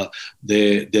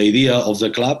the idea of the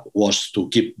club was to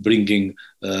keep bringing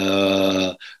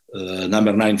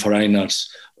number 9 foreigners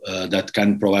that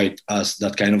can provide us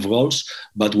that kind of goals,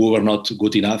 but we were not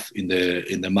good enough in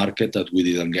the market, that we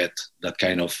didn't get that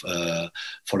kind of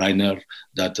foreigner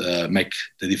that make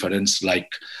the difference, like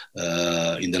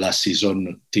in the last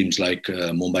season teams like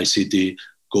Mumbai City,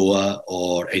 Goa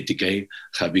or ATK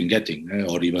have been getting,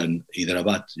 or even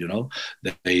Hyderabad.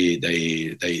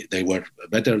 They were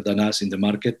better than us in the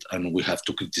market, and we have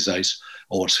to criticize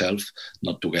ourselves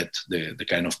not to get the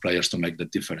kind of players to make the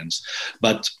difference.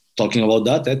 But talking about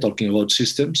that, talking about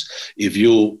systems, if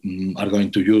you are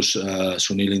going to use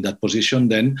Sunil in that position,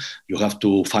 then you have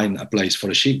to find a place for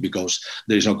Ashik, because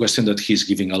there is no question that he's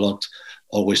giving a lot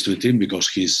always to the team, because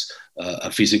he's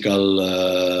a physical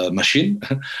machine,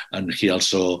 and he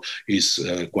also is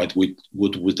quite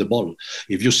good with the ball.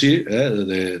 If you see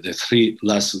the 3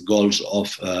 last goals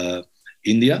of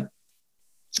India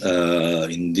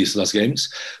in these last games,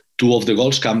 2 of the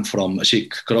goals come from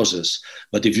Ashik crosses.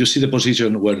 But if you see the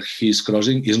position where he's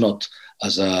crossing, is not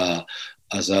as a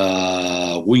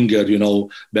winger,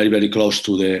 very, very close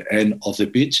to the end of the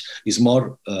pitch. Is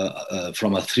more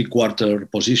from a 3/4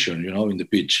 position, in the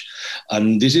pitch.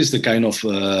 And this is the kind of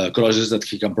crosses that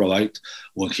he can provide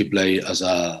when he play as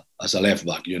a left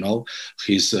back. He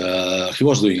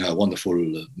was doing a wonderful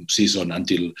season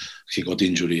until he got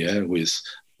injury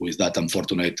with that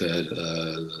unfortunate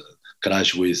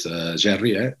crash with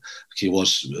Jerry. He was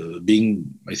being,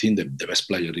 I think, the best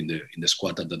player in the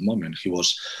squad at that moment. He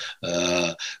was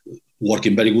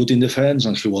working very good in defense,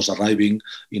 and he was arriving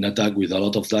in attack with a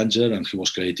lot of danger, and he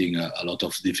was creating a lot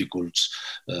of difficult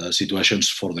situations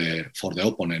for the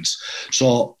opponents.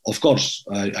 So, of course,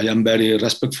 I am very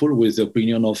respectful with the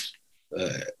opinion of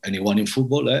anyone in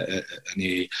football.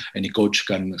 Any coach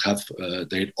can have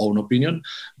their own opinion,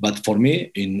 but for me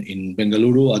in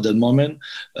Bengaluru at that moment,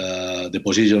 the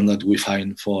position that we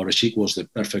find for Ashik was the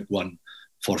perfect one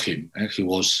for him. He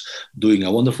was doing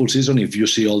a wonderful season. If you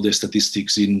see all the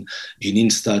statistics in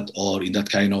Instat or in that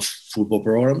kind of football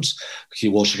programs, he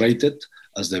was rated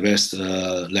as the best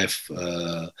left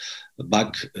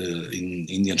back in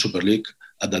Indian Super League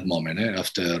at that moment,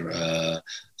 after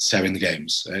 7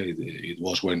 games. It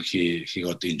was when he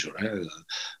got injured,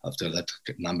 after that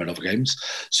number of games.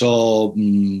 So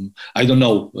I don't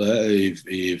know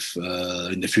if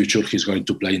in the future he's going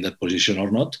to play in that position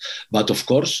or not. But of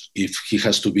course, if he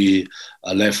has to be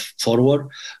a left forward,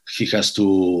 he has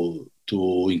to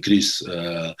increase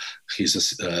their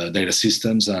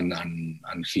assistance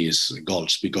and his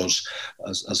goals, because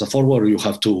as a forward you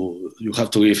have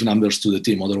to give numbers to the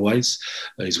team. Otherwise,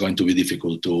 it's going to be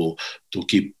difficult to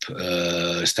keep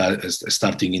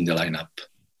starting in the lineup.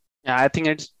 Yeah, I think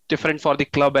it's different for the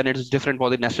club and it's different for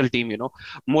the national team.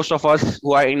 Most of us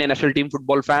who are Indian national team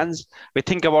football fans, we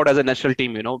think about as a national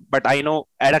team. But I know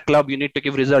at a club you need to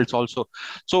give results also.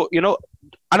 So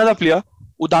another player,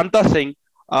 Udanta Singh.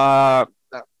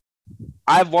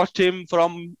 I've watched him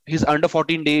from his under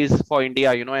 14 days for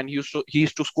India, and he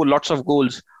used to score lots of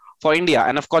goals for India.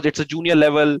 And of course, it's a junior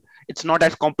level. It's not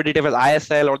as competitive as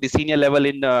ISL or the senior level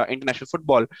in international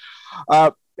football. Uh,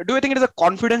 do you think it is a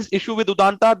confidence issue with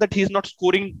Udanta that he's not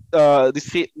scoring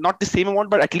not the same amount,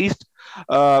 but at least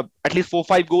 4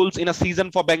 5 goals in a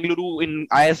season for Bengaluru in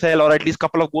ISL, or at least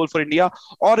couple of goals for India,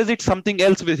 or is it something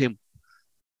else with him?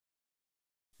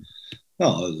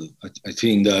 No, I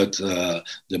think that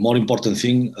the more important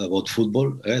thing about football,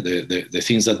 the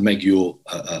things that make you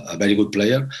a very good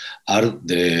player, are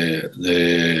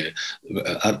the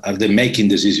making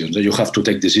decisions. You have to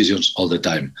take decisions all the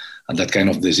time, and that kind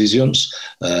of decisions,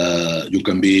 you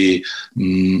can be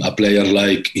a player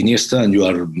like Iniesta, and you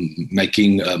are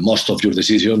making most of your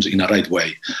decisions in a right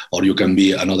way, or you can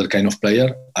be another kind of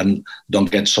player and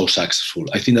don't get so successful.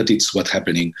 I think that it's what's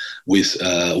happening with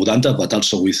Udanta, but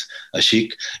also with Ashik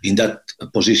in that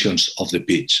positions of the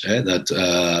pitch. That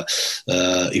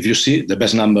if you see the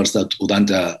best numbers that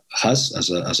Udanta has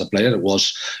as a player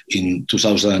was in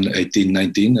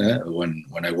 2018-19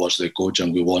 when I was the coach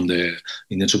and we won the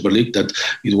Indian Super League, that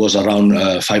it was around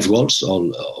 5 goals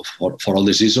for all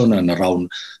the season and around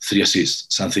 3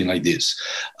 assists, something like this.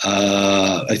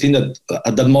 I think that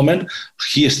at that moment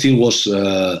he still was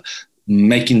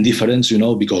making difference,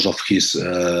 because of his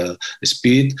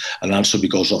speed, and also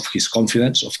because of his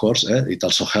confidence, of course. It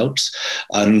also helps.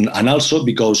 And also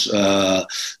because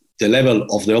the level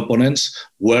of the opponents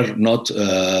were not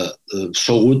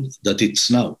so good that it's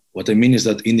now. What I mean is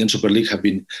that Indian Super League have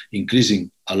been increasing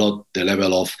a lot the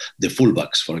level of the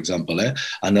fullbacks, for example,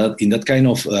 and in that kind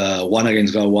of 1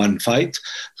 against 1 fight,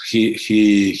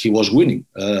 he was winning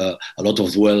a lot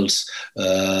of duels,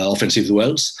 offensive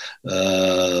duels,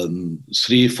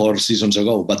 3-4 seasons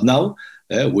ago. But now,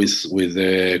 with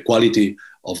the quality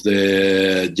of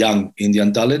the young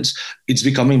Indian talents, it's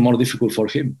becoming more difficult for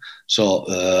him. So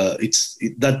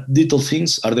that little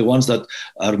things are the ones that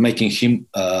are making him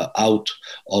out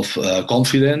of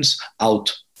confidence,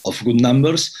 out of good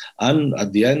numbers, and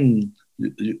at the end,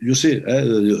 you see,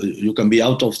 you can be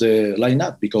out of the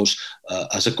lineup because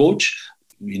as a coach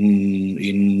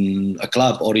in a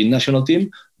club or in national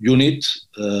team, you need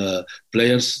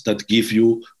players that give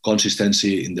you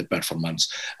consistency in the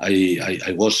performance.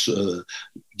 I was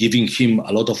giving him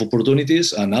a lot of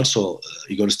opportunities, and also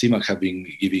Igor Stimac have been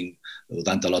giving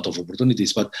Dante a lot of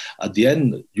opportunities. But at the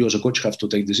end, you as a coach have to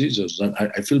take decisions. And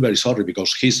I feel very sorry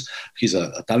because he's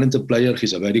a talented player.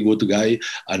 He's a very good guy,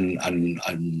 and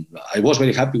I was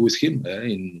very happy with him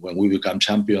when we became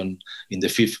champion in the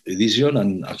 5th edition.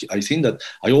 And I think that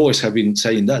I always have been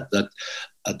saying that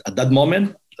at that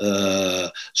moment,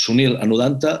 Sunil and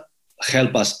Udanta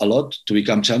help us a lot to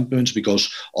become champions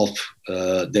because of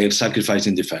their sacrifice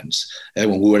in defense.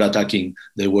 When we were attacking,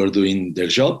 they were doing their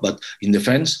job, but in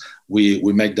defense, we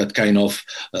make that kind of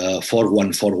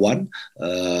 4-1-4-1,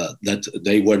 that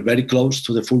they were very close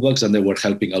to the fullbacks and they were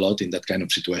helping a lot in that kind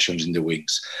of situations in the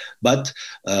wings. But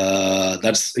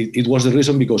it was the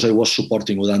reason because I was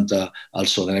supporting Udanta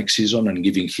also the next season and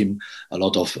giving him a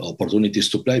lot of opportunities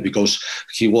to play because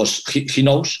he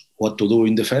knows what to do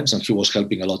in defense and he was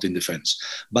helping a lot in defense.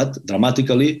 But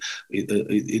dramatically,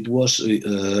 it was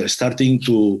starting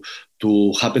to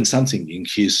happen something in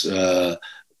his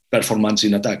performance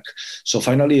in attack. So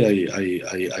finally,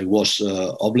 I was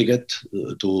obligated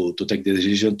to take the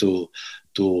decision to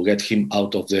get him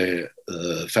out of the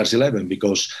first 11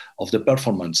 because of the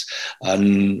performance.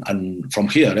 And from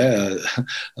here,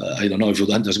 I don't know if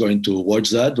Udanta is going to watch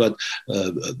that, but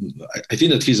I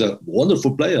think that he's a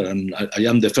wonderful player, and I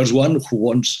am the first one who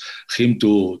wants him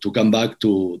to come back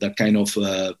to that kind of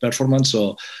performance.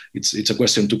 So it's a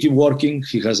question to keep working.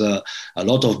 He has a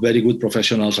lot of very good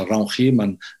professionals around him,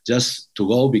 and just to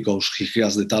go because he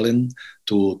has the talent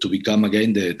to become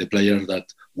again the player that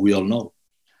we all know.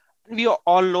 We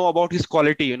all know about his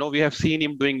quality. We have seen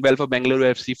him doing well for Bengaluru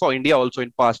FC, for India also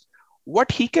in past. What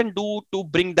he can do to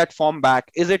bring that form back?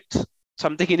 Is it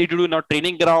something he need to do in a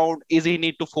training ground? Is he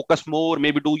need to focus more,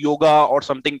 maybe do yoga or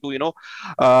something to,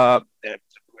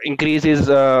 increase his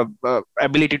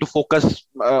ability to focus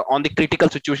on the critical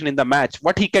situation in the match?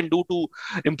 What he can do to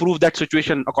improve that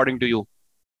situation according to you?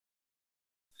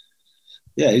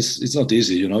 Yeah, it's not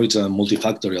easy, you know. It's a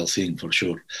multifactorial thing for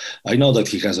sure. I know that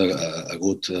he has a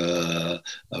good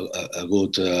a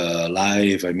good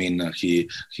life. I mean, he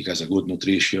has a good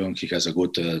nutrition. He has a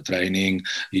good training.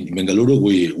 In Bengaluru,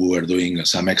 we were doing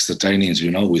some extra trainings,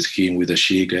 you know, with him, with the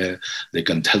Sheikh. They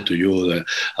can tell to you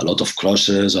a lot of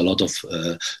crosses, a lot of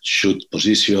shoot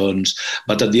positions.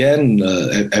 But at the end,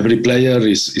 every player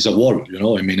is a world, you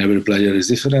know. I mean, every player is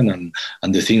different,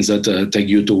 and the things that take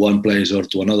you to one place or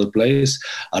to another place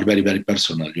are very, very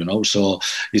personal, you know. So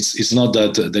it's not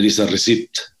that there is a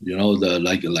receipt, you know,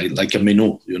 like a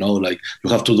menu, you know, like you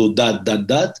have to do that,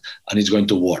 and it's going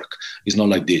to work. It's not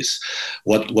like this.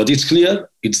 What is clear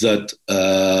is that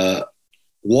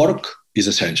work is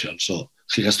essential. So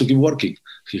he has to keep working.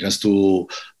 He has to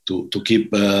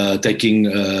keep taking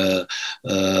the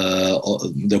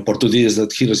opportunities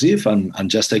that he received and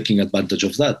just taking advantage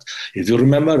of that. If you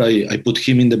remember, I put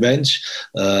him in the bench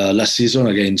last season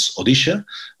against Odisha,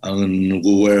 and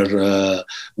we were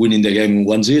winning the game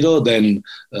 1-0. Then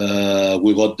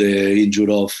we got the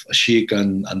injury of Sheikh,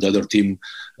 and the other team,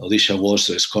 Odisha, was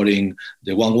scoring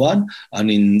the 1-1.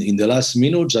 And in the last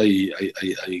minutes, I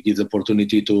give the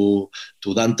opportunity to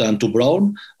Dante and to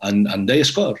Brown, and they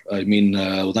score. I mean,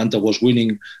 Dante was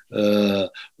winning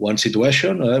one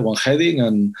situation, one heading,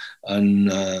 and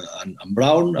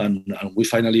Brown, and we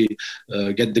finally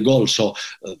get the goal. So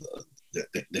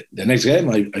the next game,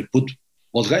 I put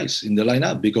both guys in the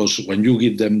lineup, because when you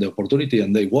give them the opportunity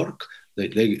and they work, they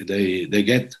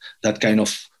get that kind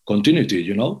of continuity,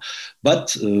 you know.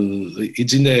 But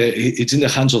it's in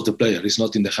the hands of the player. It's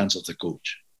not in the hands of the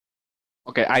coach.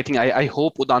 Okay, I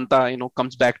hope Udanta,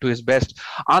 comes back to his best.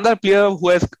 Another player who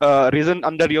has risen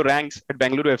under your ranks at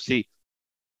Bengaluru FC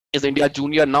is India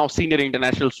junior, now senior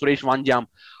international, Suresh Vanjam.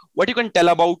 What you can tell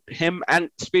about him, and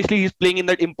especially he's playing in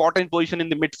that important position in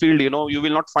the midfield. You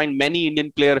will not find many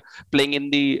Indian player playing in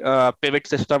the pivot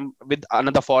system with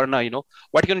another foreigner.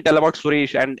 What you can tell about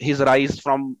Suresh and his rise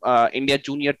from India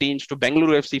junior teams to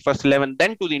Bengaluru FC first 11,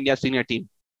 then to the India senior team.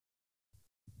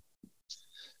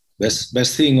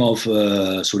 Best thing of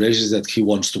Suresh is that he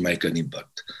wants to make an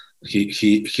impact.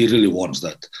 He really wants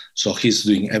that, so he's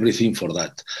doing everything for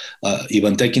that.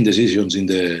 Even taking decisions in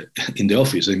the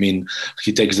office. I mean,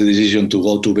 he takes the decision to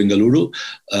go to Bengaluru,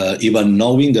 even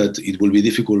knowing that it will be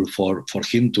difficult for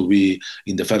him to be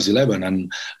in the first 11,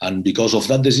 and because of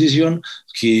that decision,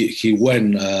 he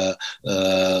went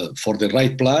for the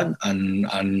right plan,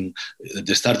 and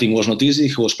the starting was not easy.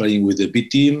 He was playing with the B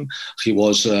team. He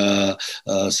was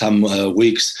some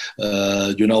weeks,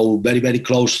 very, very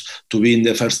close to be in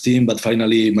the first team, but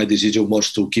finally my decision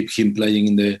was to keep him playing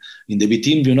in the B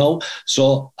team,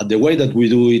 So the way that we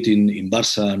do it in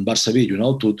Barca and Barca B,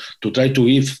 to try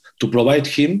to provide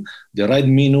him the right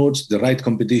minutes, the right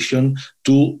competition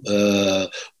to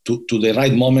the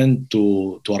right moment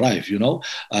to arrive,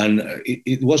 and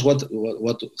it was what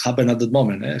happened at that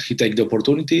moment. He take the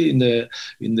opportunity in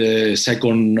the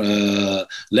second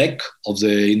leg of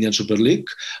the Indian Super League,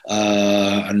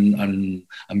 and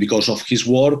because of his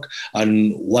work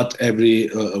and what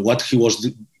he was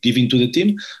giving to the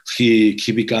team,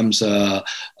 he becomes a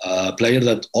player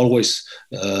that always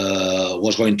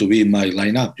was going to be in my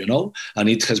lineup, and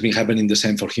it has been happening the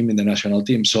same for him in the national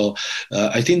team. So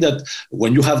I think that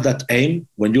when you have that aim,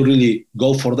 when you really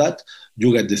go for that,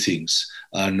 you get the things.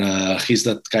 And he's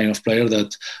that kind of player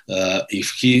that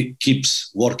if he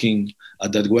keeps working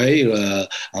at that way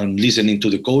and listening to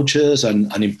the coaches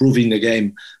and improving the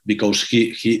game, because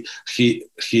he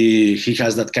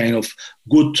has that kind of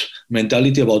good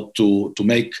mentality about to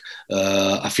make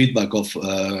a feedback of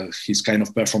his kind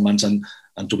of performance and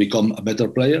to become a better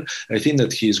player. I think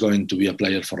that he is going to be a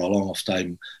player for a long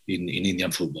time in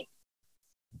Indian football.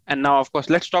 And now, of course,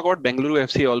 let's talk about Bengaluru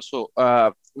FC also.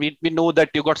 We know that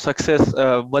you got success,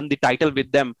 won the title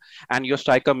with them, and your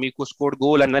striker Miku scored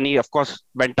goal, and then he, of course,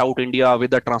 went out India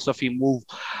with the transfer fee move.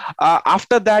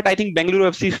 After that, I think Bengaluru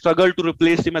FC struggled to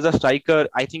replace him as a striker.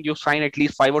 I think you signed at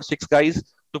least 5 or 6 guys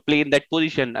to play in that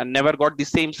position and never got the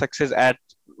same success as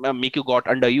Miku got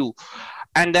under you.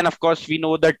 And then, of course, we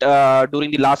know that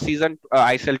during the last season,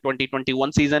 ISL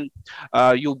 2021 season,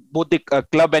 you both the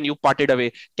club and you parted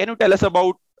away. Can you tell us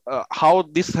about how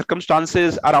these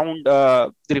circumstances around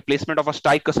the replacement of a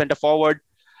striker center forward?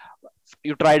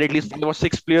 You tried at least 5 or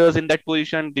 6 players in that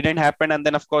position, didn't happen, and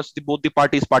then of course both the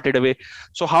parties parted away.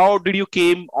 So how did you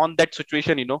came on that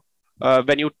situation,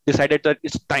 when you decided that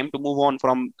it's time to move on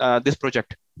from this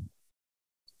project?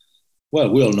 Well,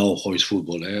 we all know how it's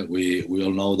football. We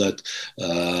all know that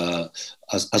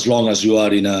as long as you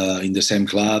are in the same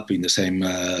club, in the same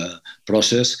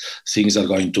process, things are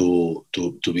going to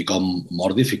become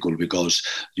more difficult, because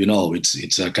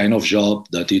it's a kind of job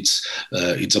that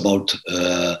it's about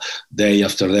day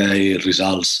after day,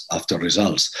 results after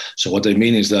results. So what I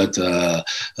mean is that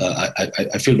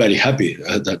I feel very happy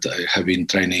that I have been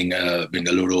training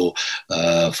Bengaluru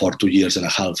for 2 years and a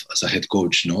half as a head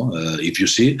coach. If you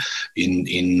see in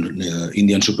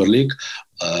Indian Super League,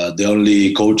 the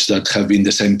only coach that have been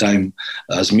the same time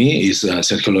as me is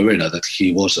Sergio Lovera, that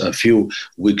he was a few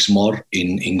weeks more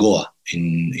in Goa,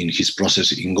 in his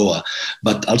process in Goa.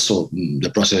 But also the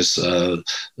process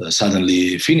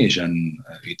suddenly finished, and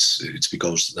it's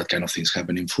because that kind of things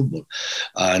happen in football.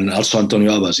 And also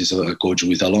Antonio Abbas is a coach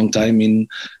with a long time in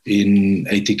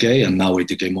ATK, and now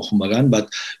ATK Mohun Bagan, but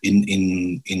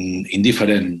in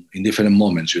different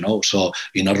moments, So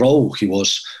in a row, he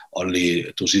was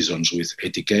only 2 seasons with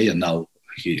ATK, and now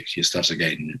he starts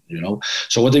again,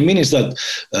 So what I mean is that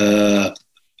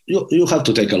you have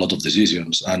to take a lot of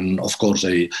decisions, and of course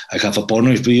I have a point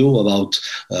of view about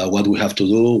what we have to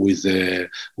do with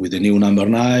the new number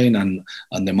 9, and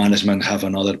the management have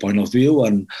another point of view,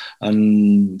 and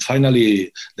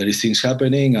finally there is things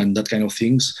happening, and that kind of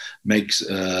things makes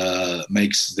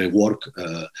the work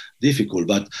difficult.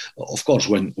 But of course,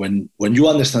 when you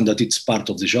understand that it's part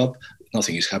of the job,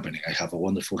 nothing is happening. I have a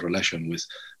wonderful relation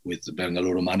with the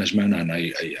Bengaluru management, and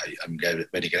I'm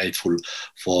very grateful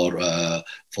for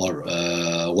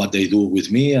what they do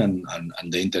with me, and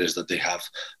the interest that they have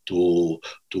to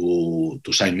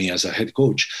sign me as a head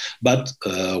coach. But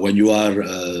when you are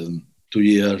 2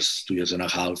 years and a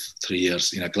half, 3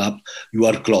 years in a club, you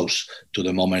are close to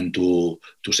the moment to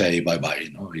say bye-bye.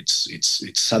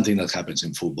 It's something that happens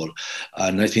in football.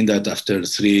 And I think that after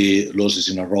 3 losses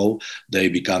in a row, they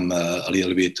become a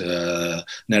little bit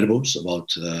nervous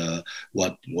about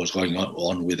what was going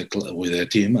on with the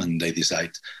team, and they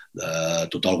decide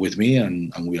to talk with me,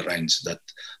 and we arrange that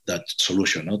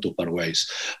solution, to part ways.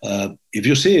 If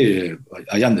you see,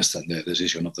 I understand the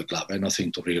decision of the club. I have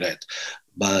nothing to regret.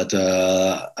 But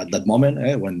at that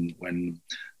moment, when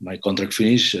my contract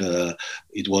finished,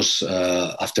 it was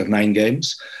after 9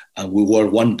 games, and we were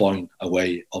 1 point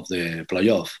away of the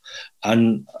playoff.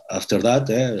 And after that,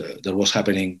 there was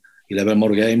happening 11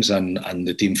 more games, and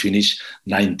the team finished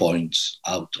 9 points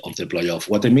out of the playoff.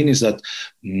 What I mean is that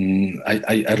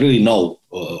I really know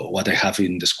what I have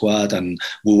in the squad, and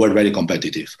we were very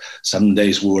competitive. Some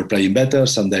days we were playing better,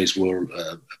 some days we were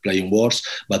playing worse,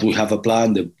 but we have a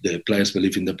plan, the players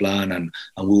believe in the plan, and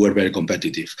we were very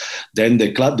competitive. Then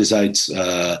the club decides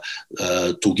to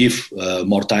give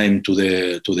more time to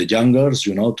the youngers,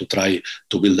 to try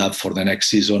to build up for the next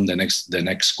season, the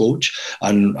next coach,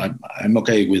 and I'm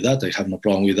okay with that. I have no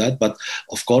problem with that. But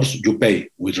of course, you pay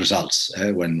with results.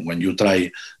 When you try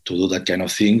to do that kind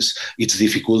of things, it's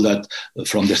difficult that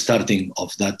from the starting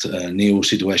of that new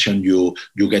situation you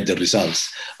get the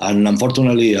results. And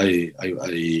unfortunately,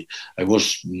 I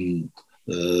was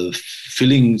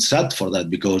feeling sad for that,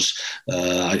 because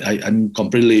I'm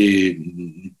completely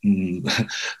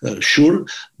sure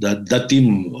that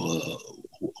team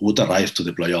would arrive to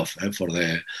the playoff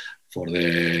for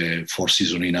the 4th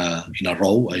season in a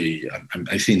row.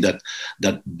 I think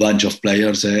that bunch of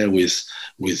players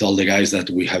with all the guys that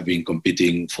we have been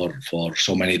competing for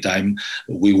so many time,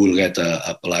 we will get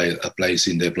a place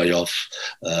in the playoff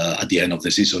at the end of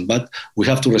the season. But we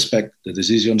have to respect the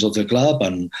decisions of the club,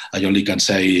 and I only can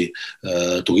say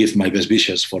to give my best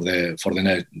wishes for the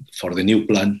new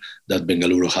plan that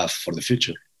Bengaluru have for the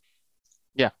future.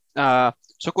 Yeah.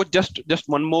 So, Coach, just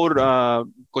one more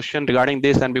question regarding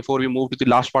this, and before we move to the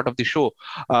last part of the show,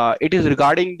 it is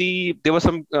regarding there were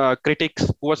some critics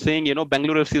who were saying,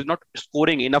 Bengaluru FC is not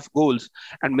scoring enough goals,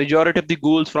 and majority of the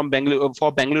goals for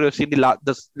Bengaluru FC the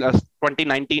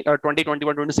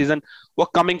 2021-20 season were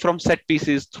coming from set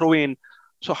pieces, throw-in.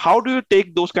 So how do you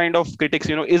take those kind of critics?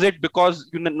 Is it because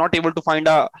you're not able to find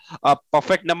a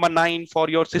perfect number 9 for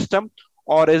your system?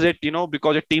 Or is it,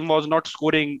 because your team was not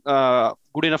scoring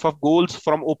good enough of goals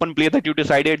from open play that you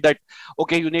decided that,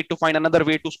 okay, you need to find another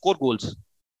way to score goals?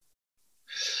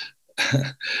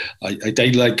 I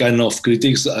take like kind of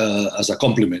critics as a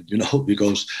compliment,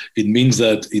 because it means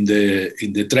that in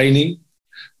the training,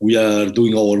 we are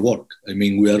doing our work. I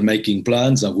mean, we are making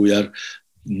plans, and we are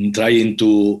trying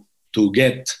to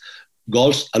get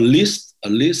goals at least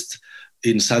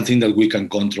in something that we can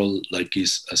control, like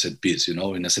is a set piece. In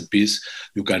a set piece,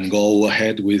 you can go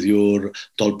ahead with your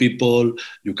tall people.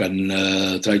 You can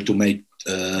try to make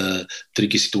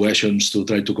tricky situations to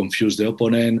try to confuse the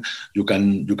opponent. You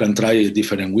can try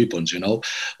different weapons.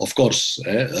 Of course,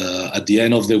 at the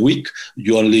end of the week,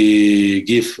 you only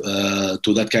give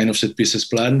to that kind of set pieces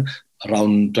plan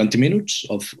around 20 minutes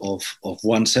of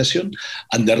one session,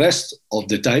 and the rest of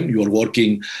the time you are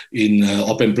working in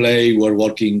open play. You are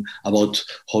working about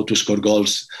how to score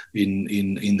goals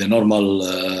in the normal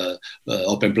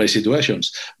open play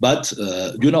situations. But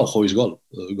how is goal?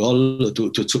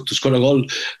 To score a goal,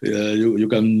 you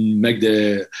can make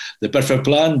the perfect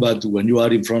plan, but when you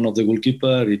are in front of the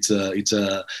goalkeeper, it's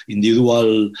a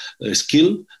individual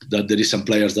skill. That there is some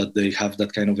players that they have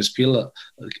that kind of skill,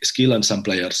 and some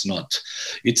players not.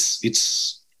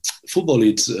 It's football.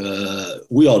 It's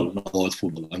we all know about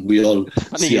football, and we all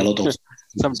see a lot of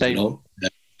sometimes.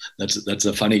 That's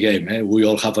a funny game. We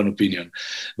all have an opinion.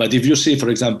 But if you see, for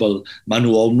example,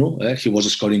 Manu Omnu, he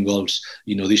was scoring goals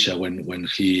in Odisha when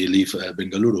he left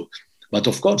Bengaluru. But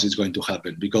of course it's going to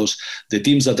happen, because the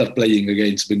teams that are playing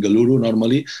against Bengaluru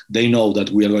normally, they know that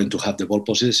we are going to have the ball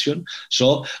possession.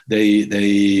 So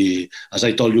they as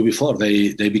I told you before,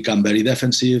 they become very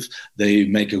defensive. They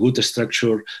make a good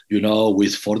structure,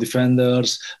 with 4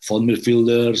 defenders, 4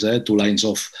 midfielders, 2 lines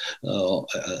of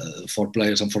 4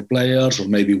 players and 4 players, or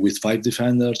maybe with 5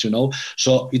 defenders,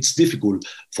 So it's difficult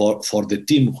for the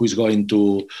team who is going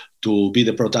to be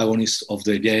the protagonist of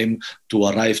the game to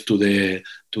arrive to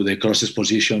the crosses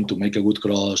position, to make a good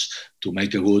cross, to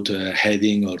make a good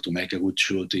heading, or to make a good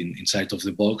shoot inside of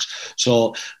the box.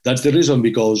 So that's the reason,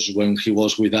 because when he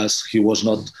was with us, he was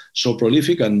not so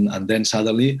prolific, and then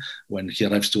suddenly when he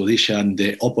arrives to Odisha and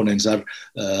the opponents are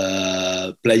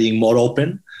playing more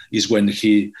open, is when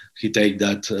he take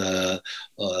that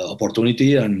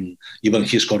opportunity, and even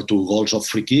he scored 2 goals of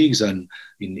free kicks. And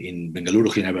in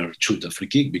Bengaluru, he never shoot a free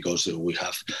kick, because we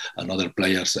have another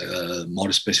players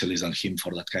more specialist than him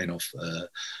for that kind of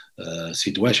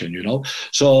situation.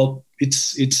 So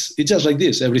it's just like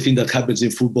this. Everything that happens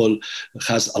in football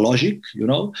has a logic,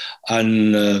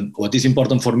 And what is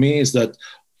important for me is that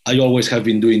I always have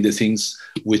been doing the things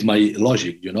with my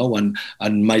logic,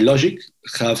 and my logic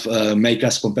have make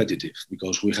us competitive,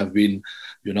 because we have been,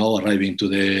 arriving to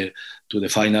the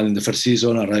final in the first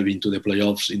season, arriving to the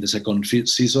playoffs in the second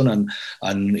season,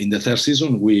 and in the third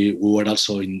season we were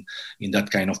also in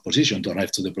that kind of position to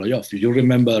arrive to the playoff. You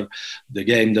remember the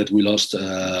game that we lost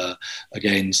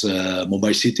against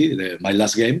Mumbai City, my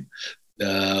last game.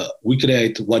 We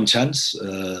create one chance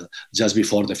just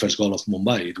before the first goal of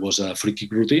Mumbai. It was a free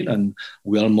kick routine, and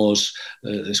we almost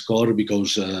scored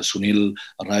because Sunil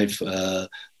arrived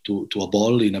to a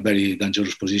ball in a very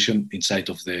dangerous position inside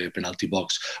of the penalty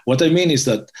box. What I mean is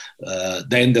that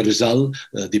then the result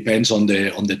depends on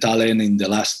the talent in the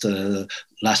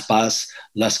last pass,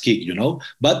 last kick,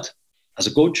 But as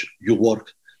a coach, you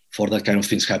work for that kind of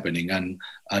things happening,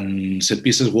 and set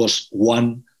pieces was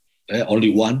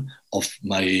only one of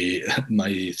my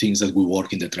things that we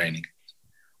work in the training.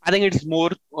 I think it's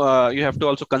more, you have to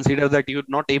also consider that you're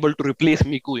not able to replace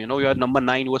Miku. Your number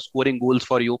 9 was scoring goals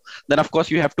for you. Then, of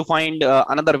course, you have to find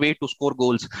another way to score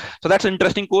goals. So that's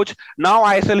interesting, coach. Now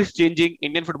ISL is changing.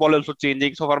 Indian football also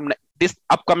changing. So from this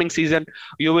upcoming season,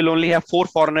 you will only have 4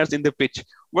 foreigners in the pitch.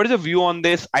 What is the view on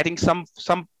this? I think some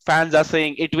fans are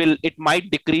saying it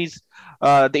might decrease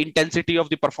the intensity of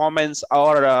the performance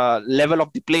or level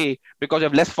of the play because you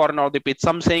have less foreigner on the pitch.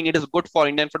 Some saying it is good for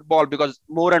Indian football because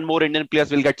more and more Indian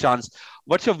players will get chance.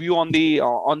 What's your view on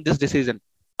this decision?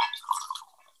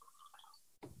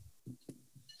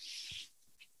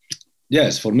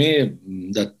 Yes, for me,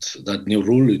 that new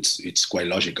rule it's quite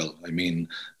logical. I mean,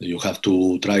 you have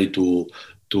to try to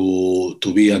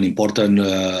be an important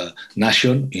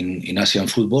nation in Asian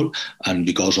football, and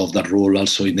because of that rule,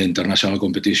 also in the international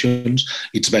competitions,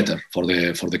 it's better for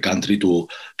the country to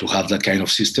have that kind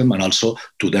of system and also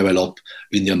to develop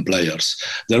Indian players.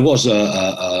 There was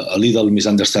a little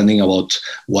misunderstanding about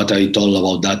what I told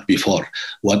about that before.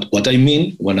 What I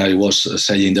mean when I was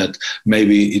saying that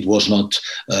maybe it was not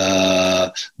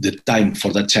the time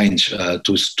for that change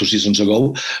 2 seasons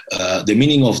ago, the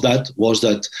meaning of that was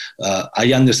that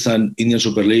I understand Indian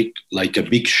Super League like a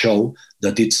big show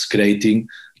that it's creating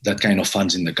that kind of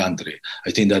fans in the country.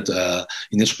 I think that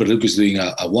Indian Super League is doing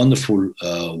a wonderful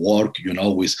work,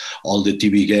 with all the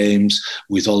TV games,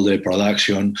 with all the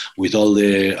production, with all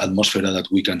the atmosphere that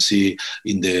we can see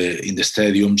in the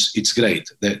stadiums. It's great.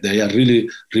 They are really,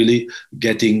 really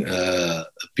getting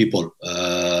people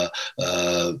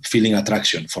feeling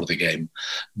attraction for the game.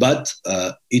 But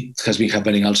it has been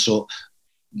happening also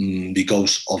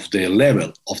because of the level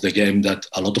of the game that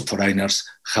a lot of foreigners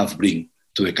have bring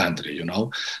to the country,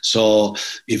 So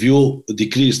if you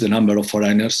decrease the number of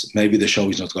foreigners, maybe the show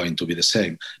is not going to be the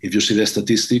same. If you see the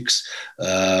statistics,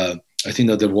 I think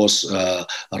that there was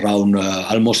around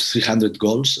almost 300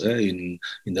 goals in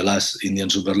the last Indian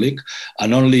Super League,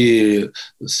 and only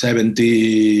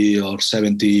 70 or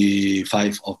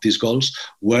 75 of these goals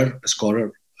were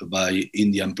scored by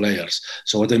Indian players.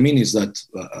 So what I mean is that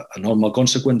a normal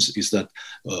consequence is that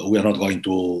we are not going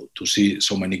to see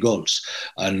so many goals.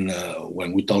 And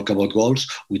when we talk about goals,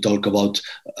 we talk about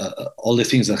all the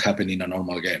things that happen in a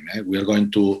normal game. We are going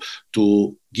to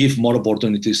give more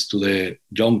opportunities to the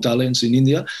young talents in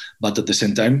India, but at the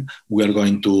same time, we are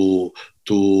going to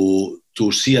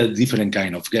see a different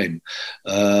kind of game.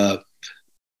 I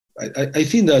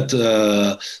think that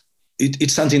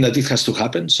it's something that it has to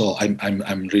happen. So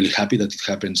I'm really happy that it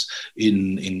happens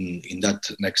in that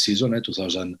next season,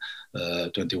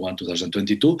 2021,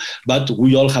 2022. But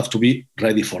we all have to be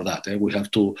ready for that. We have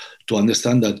to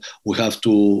understand that we have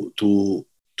to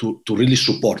really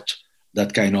support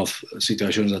that kind of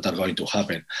situations that are going to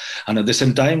happen. And at the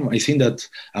same time, I think that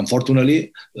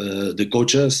unfortunately, the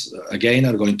coaches, again,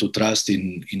 are going to trust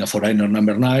in a foreigner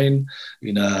number 9,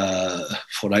 in a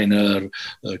foreigner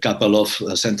couple of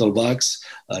central backs,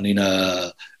 and in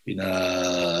a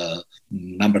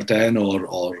number 10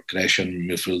 or creation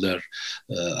midfielder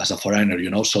as a foreigner,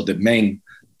 So the main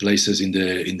places in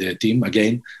the team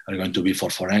again are going to be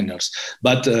for foreigners,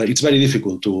 but it's very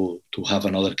difficult to have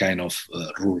another kind of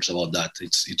rules about that.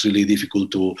 It's really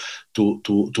difficult to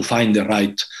find the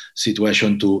right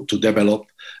situation to develop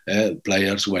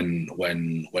players when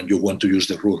you want to use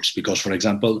the rules, because for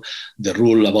example the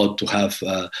rule about to have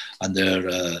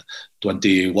under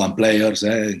 21 players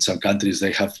in some countries,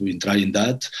 they have been trying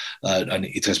that and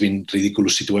it has been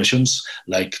ridiculous situations,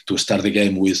 like to start the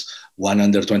game with one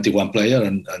under 21 player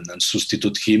and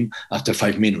substitute him after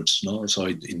 5 minutes. So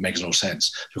it makes no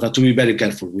sense. You have to be very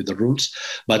careful with the rules,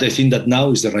 but I think that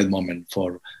now is the right moment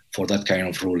for that kind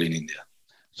of rule in India.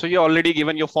 So you already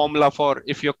given your formula for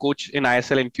if you're coach in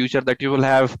ISL in future, that you will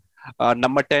have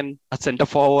number 10, a center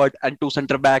forward, and 2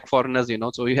 center back foreigners,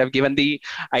 So you have given the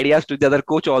ideas to the other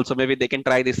coach also. Maybe they can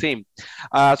try the same.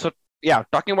 So yeah,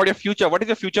 talking about your future, what is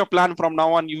your future plan from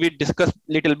now on? We discussed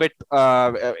a little bit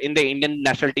in the Indian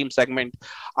national team segment.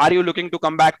 Are you looking to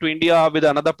come back to India with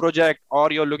another project,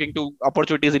 or you're looking to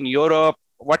opportunities in Europe?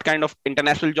 What kind of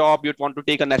international job you'd want to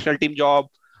take, a national team job?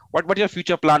 What's your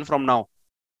future plan from now?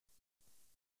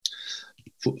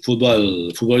 Football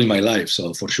is my life,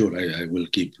 so for sure I will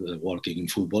keep working in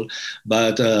football.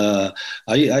 But I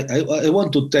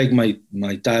want to take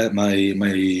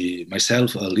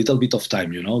myself a little bit of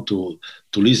time, to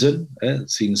listen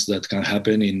things that can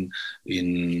happen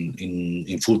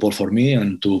in football for me,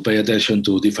 and to pay attention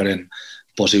to different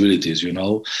possibilities.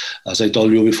 As I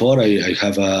told you before, I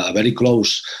have a very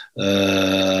close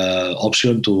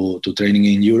option to training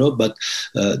in Europe, but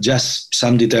just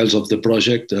some details of the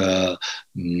project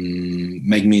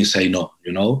make me say no,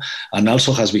 and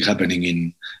also has been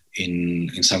happening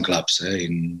in some clubs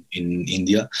in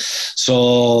India.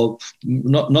 So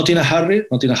not in a hurry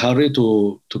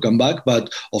to come back, but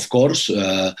of course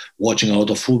watching a lot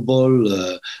of football,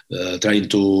 trying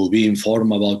to be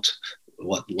informed about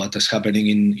what is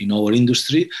happening in our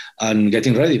industry, and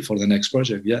getting ready for the next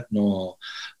project. Yeah, no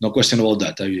question about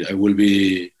that. I will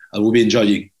be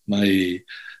enjoying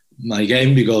my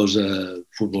game, because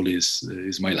football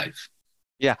is my life.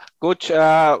 Yeah, coach,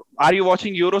 are you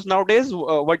watching Euros nowadays?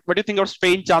 What do you think of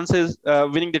Spain's chances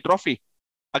winning the trophy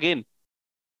again?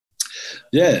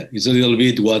 Yeah, it's a little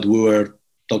bit what we were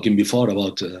talking before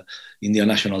about India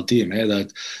national team,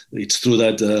 that it's true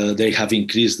that they have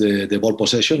increased the ball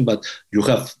possession, but you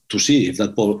have to see if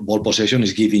that ball possession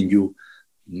is giving you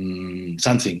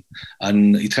something.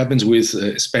 And it happens with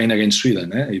Spain against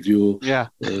Sweden. If you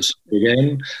see the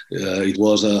game, it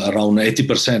was around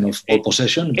 80% of ball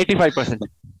possession. 85%.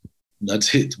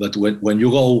 That's it. But when you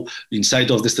go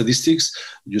inside of the statistics,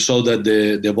 you saw that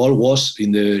the ball was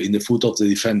in the foot of the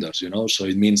defenders, So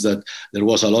it means that there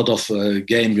was a lot of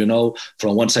game,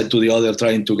 from one side to the other,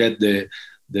 trying to get the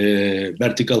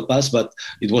vertical pass, but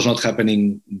it was not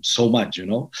happening so much,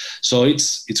 So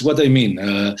it's what I mean.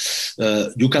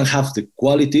 You can have the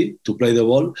quality to play the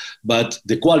ball, but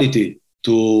the quality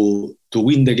to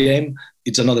win the game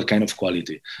it's another kind of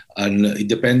quality, and it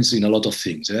depends in a lot of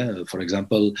things. For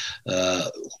example,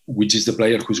 which is the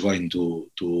player who's going to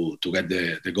get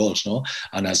the goals, no?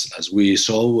 And as we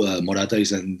saw, Morata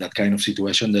is in that kind of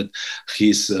situation that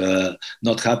he's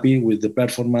not happy with the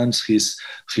performance. He's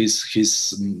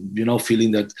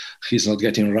feeling that he's not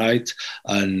getting right,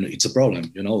 and it's a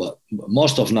problem.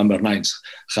 Most of number nines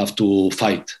have to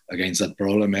fight against that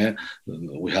problem.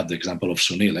 We have the example of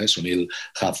Sunil. Sunil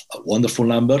have wonderful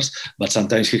numbers, but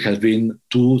sometimes he has been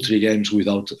 2-3 games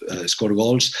without score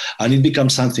goals, and it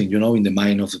becomes something, in the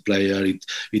mind of the player.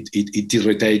 It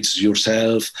irritates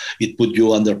yourself. It puts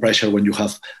you under pressure when you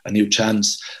have a new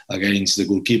chance against the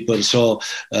goalkeeper. So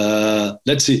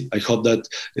let's see. I hope that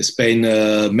Spain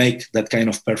make that kind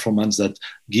of performance that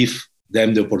give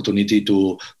them the opportunity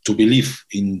to believe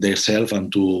in themselves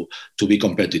and to be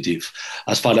competitive.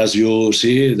 As far as you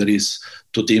see, there is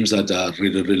 2 teams that are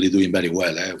really, really doing very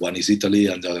well. One is Italy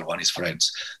and the other one is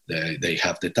France. They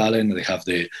have the talent, they have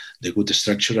the good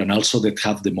structure, and also they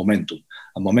have the momentum.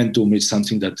 And momentum is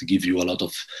something that gives you a lot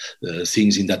of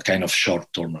things in that kind of short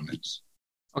tournaments.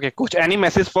 Okay, Coach, any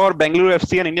message for Bengaluru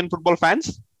FC and Indian football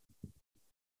fans?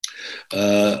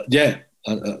 I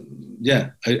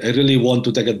really want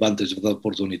to take advantage of the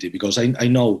opportunity, because I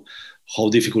know how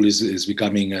difficult is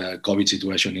becoming a COVID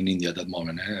situation in India at that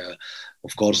moment.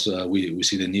 Of course, we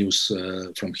see the news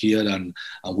from here, and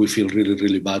we feel really,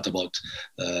 really bad about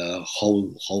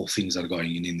how things are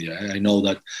going in India. I know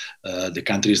that the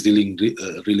country is dealing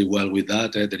really well with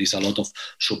that. There is a lot of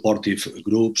supportive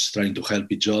groups trying to help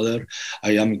each other.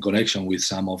 I am in connection with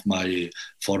some of my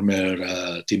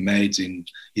former teammates in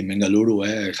Bengaluru.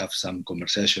 I have some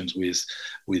conversations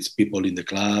with people in the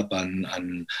club,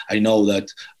 and I know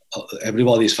that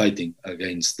everybody is fighting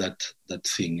against that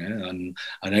thing, and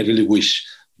I really wish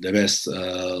the best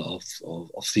of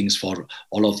things for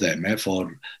all of them,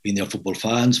 for Indian football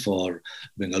fans, for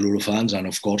Bengaluru fans, and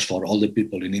of course for all the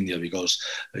people in India, because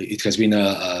it has been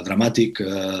a dramatic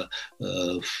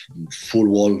full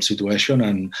world situation,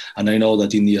 and I know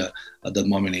that India at that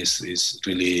moment is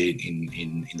really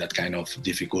in that kind of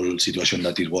difficult situation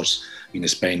that it was in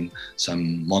Spain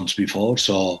some months before.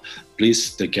 So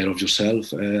please take care of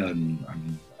yourself and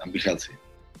be healthy.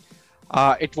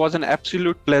 It was an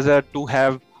absolute pleasure to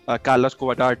have Carlos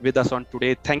Cuadrat with us on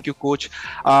today. Thank you, Coach.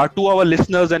 To our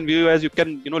listeners and viewers, you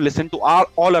can listen to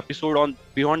all episode on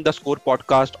Beyond the Score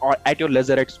podcast or at your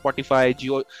leisure at Spotify,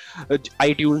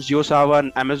 iTunes,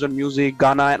 JioSaavn, Amazon Music,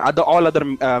 Ghana, and all other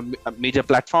major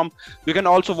platforms. You can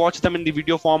also watch them in the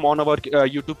video form on our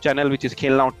YouTube channel, which is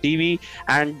Khel Now TV.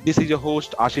 And this is your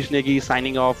host Ashish Negi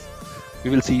signing off. We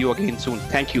will see you again soon.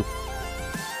 Thank you.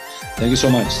 Thank you so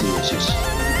much,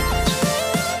 Ashish.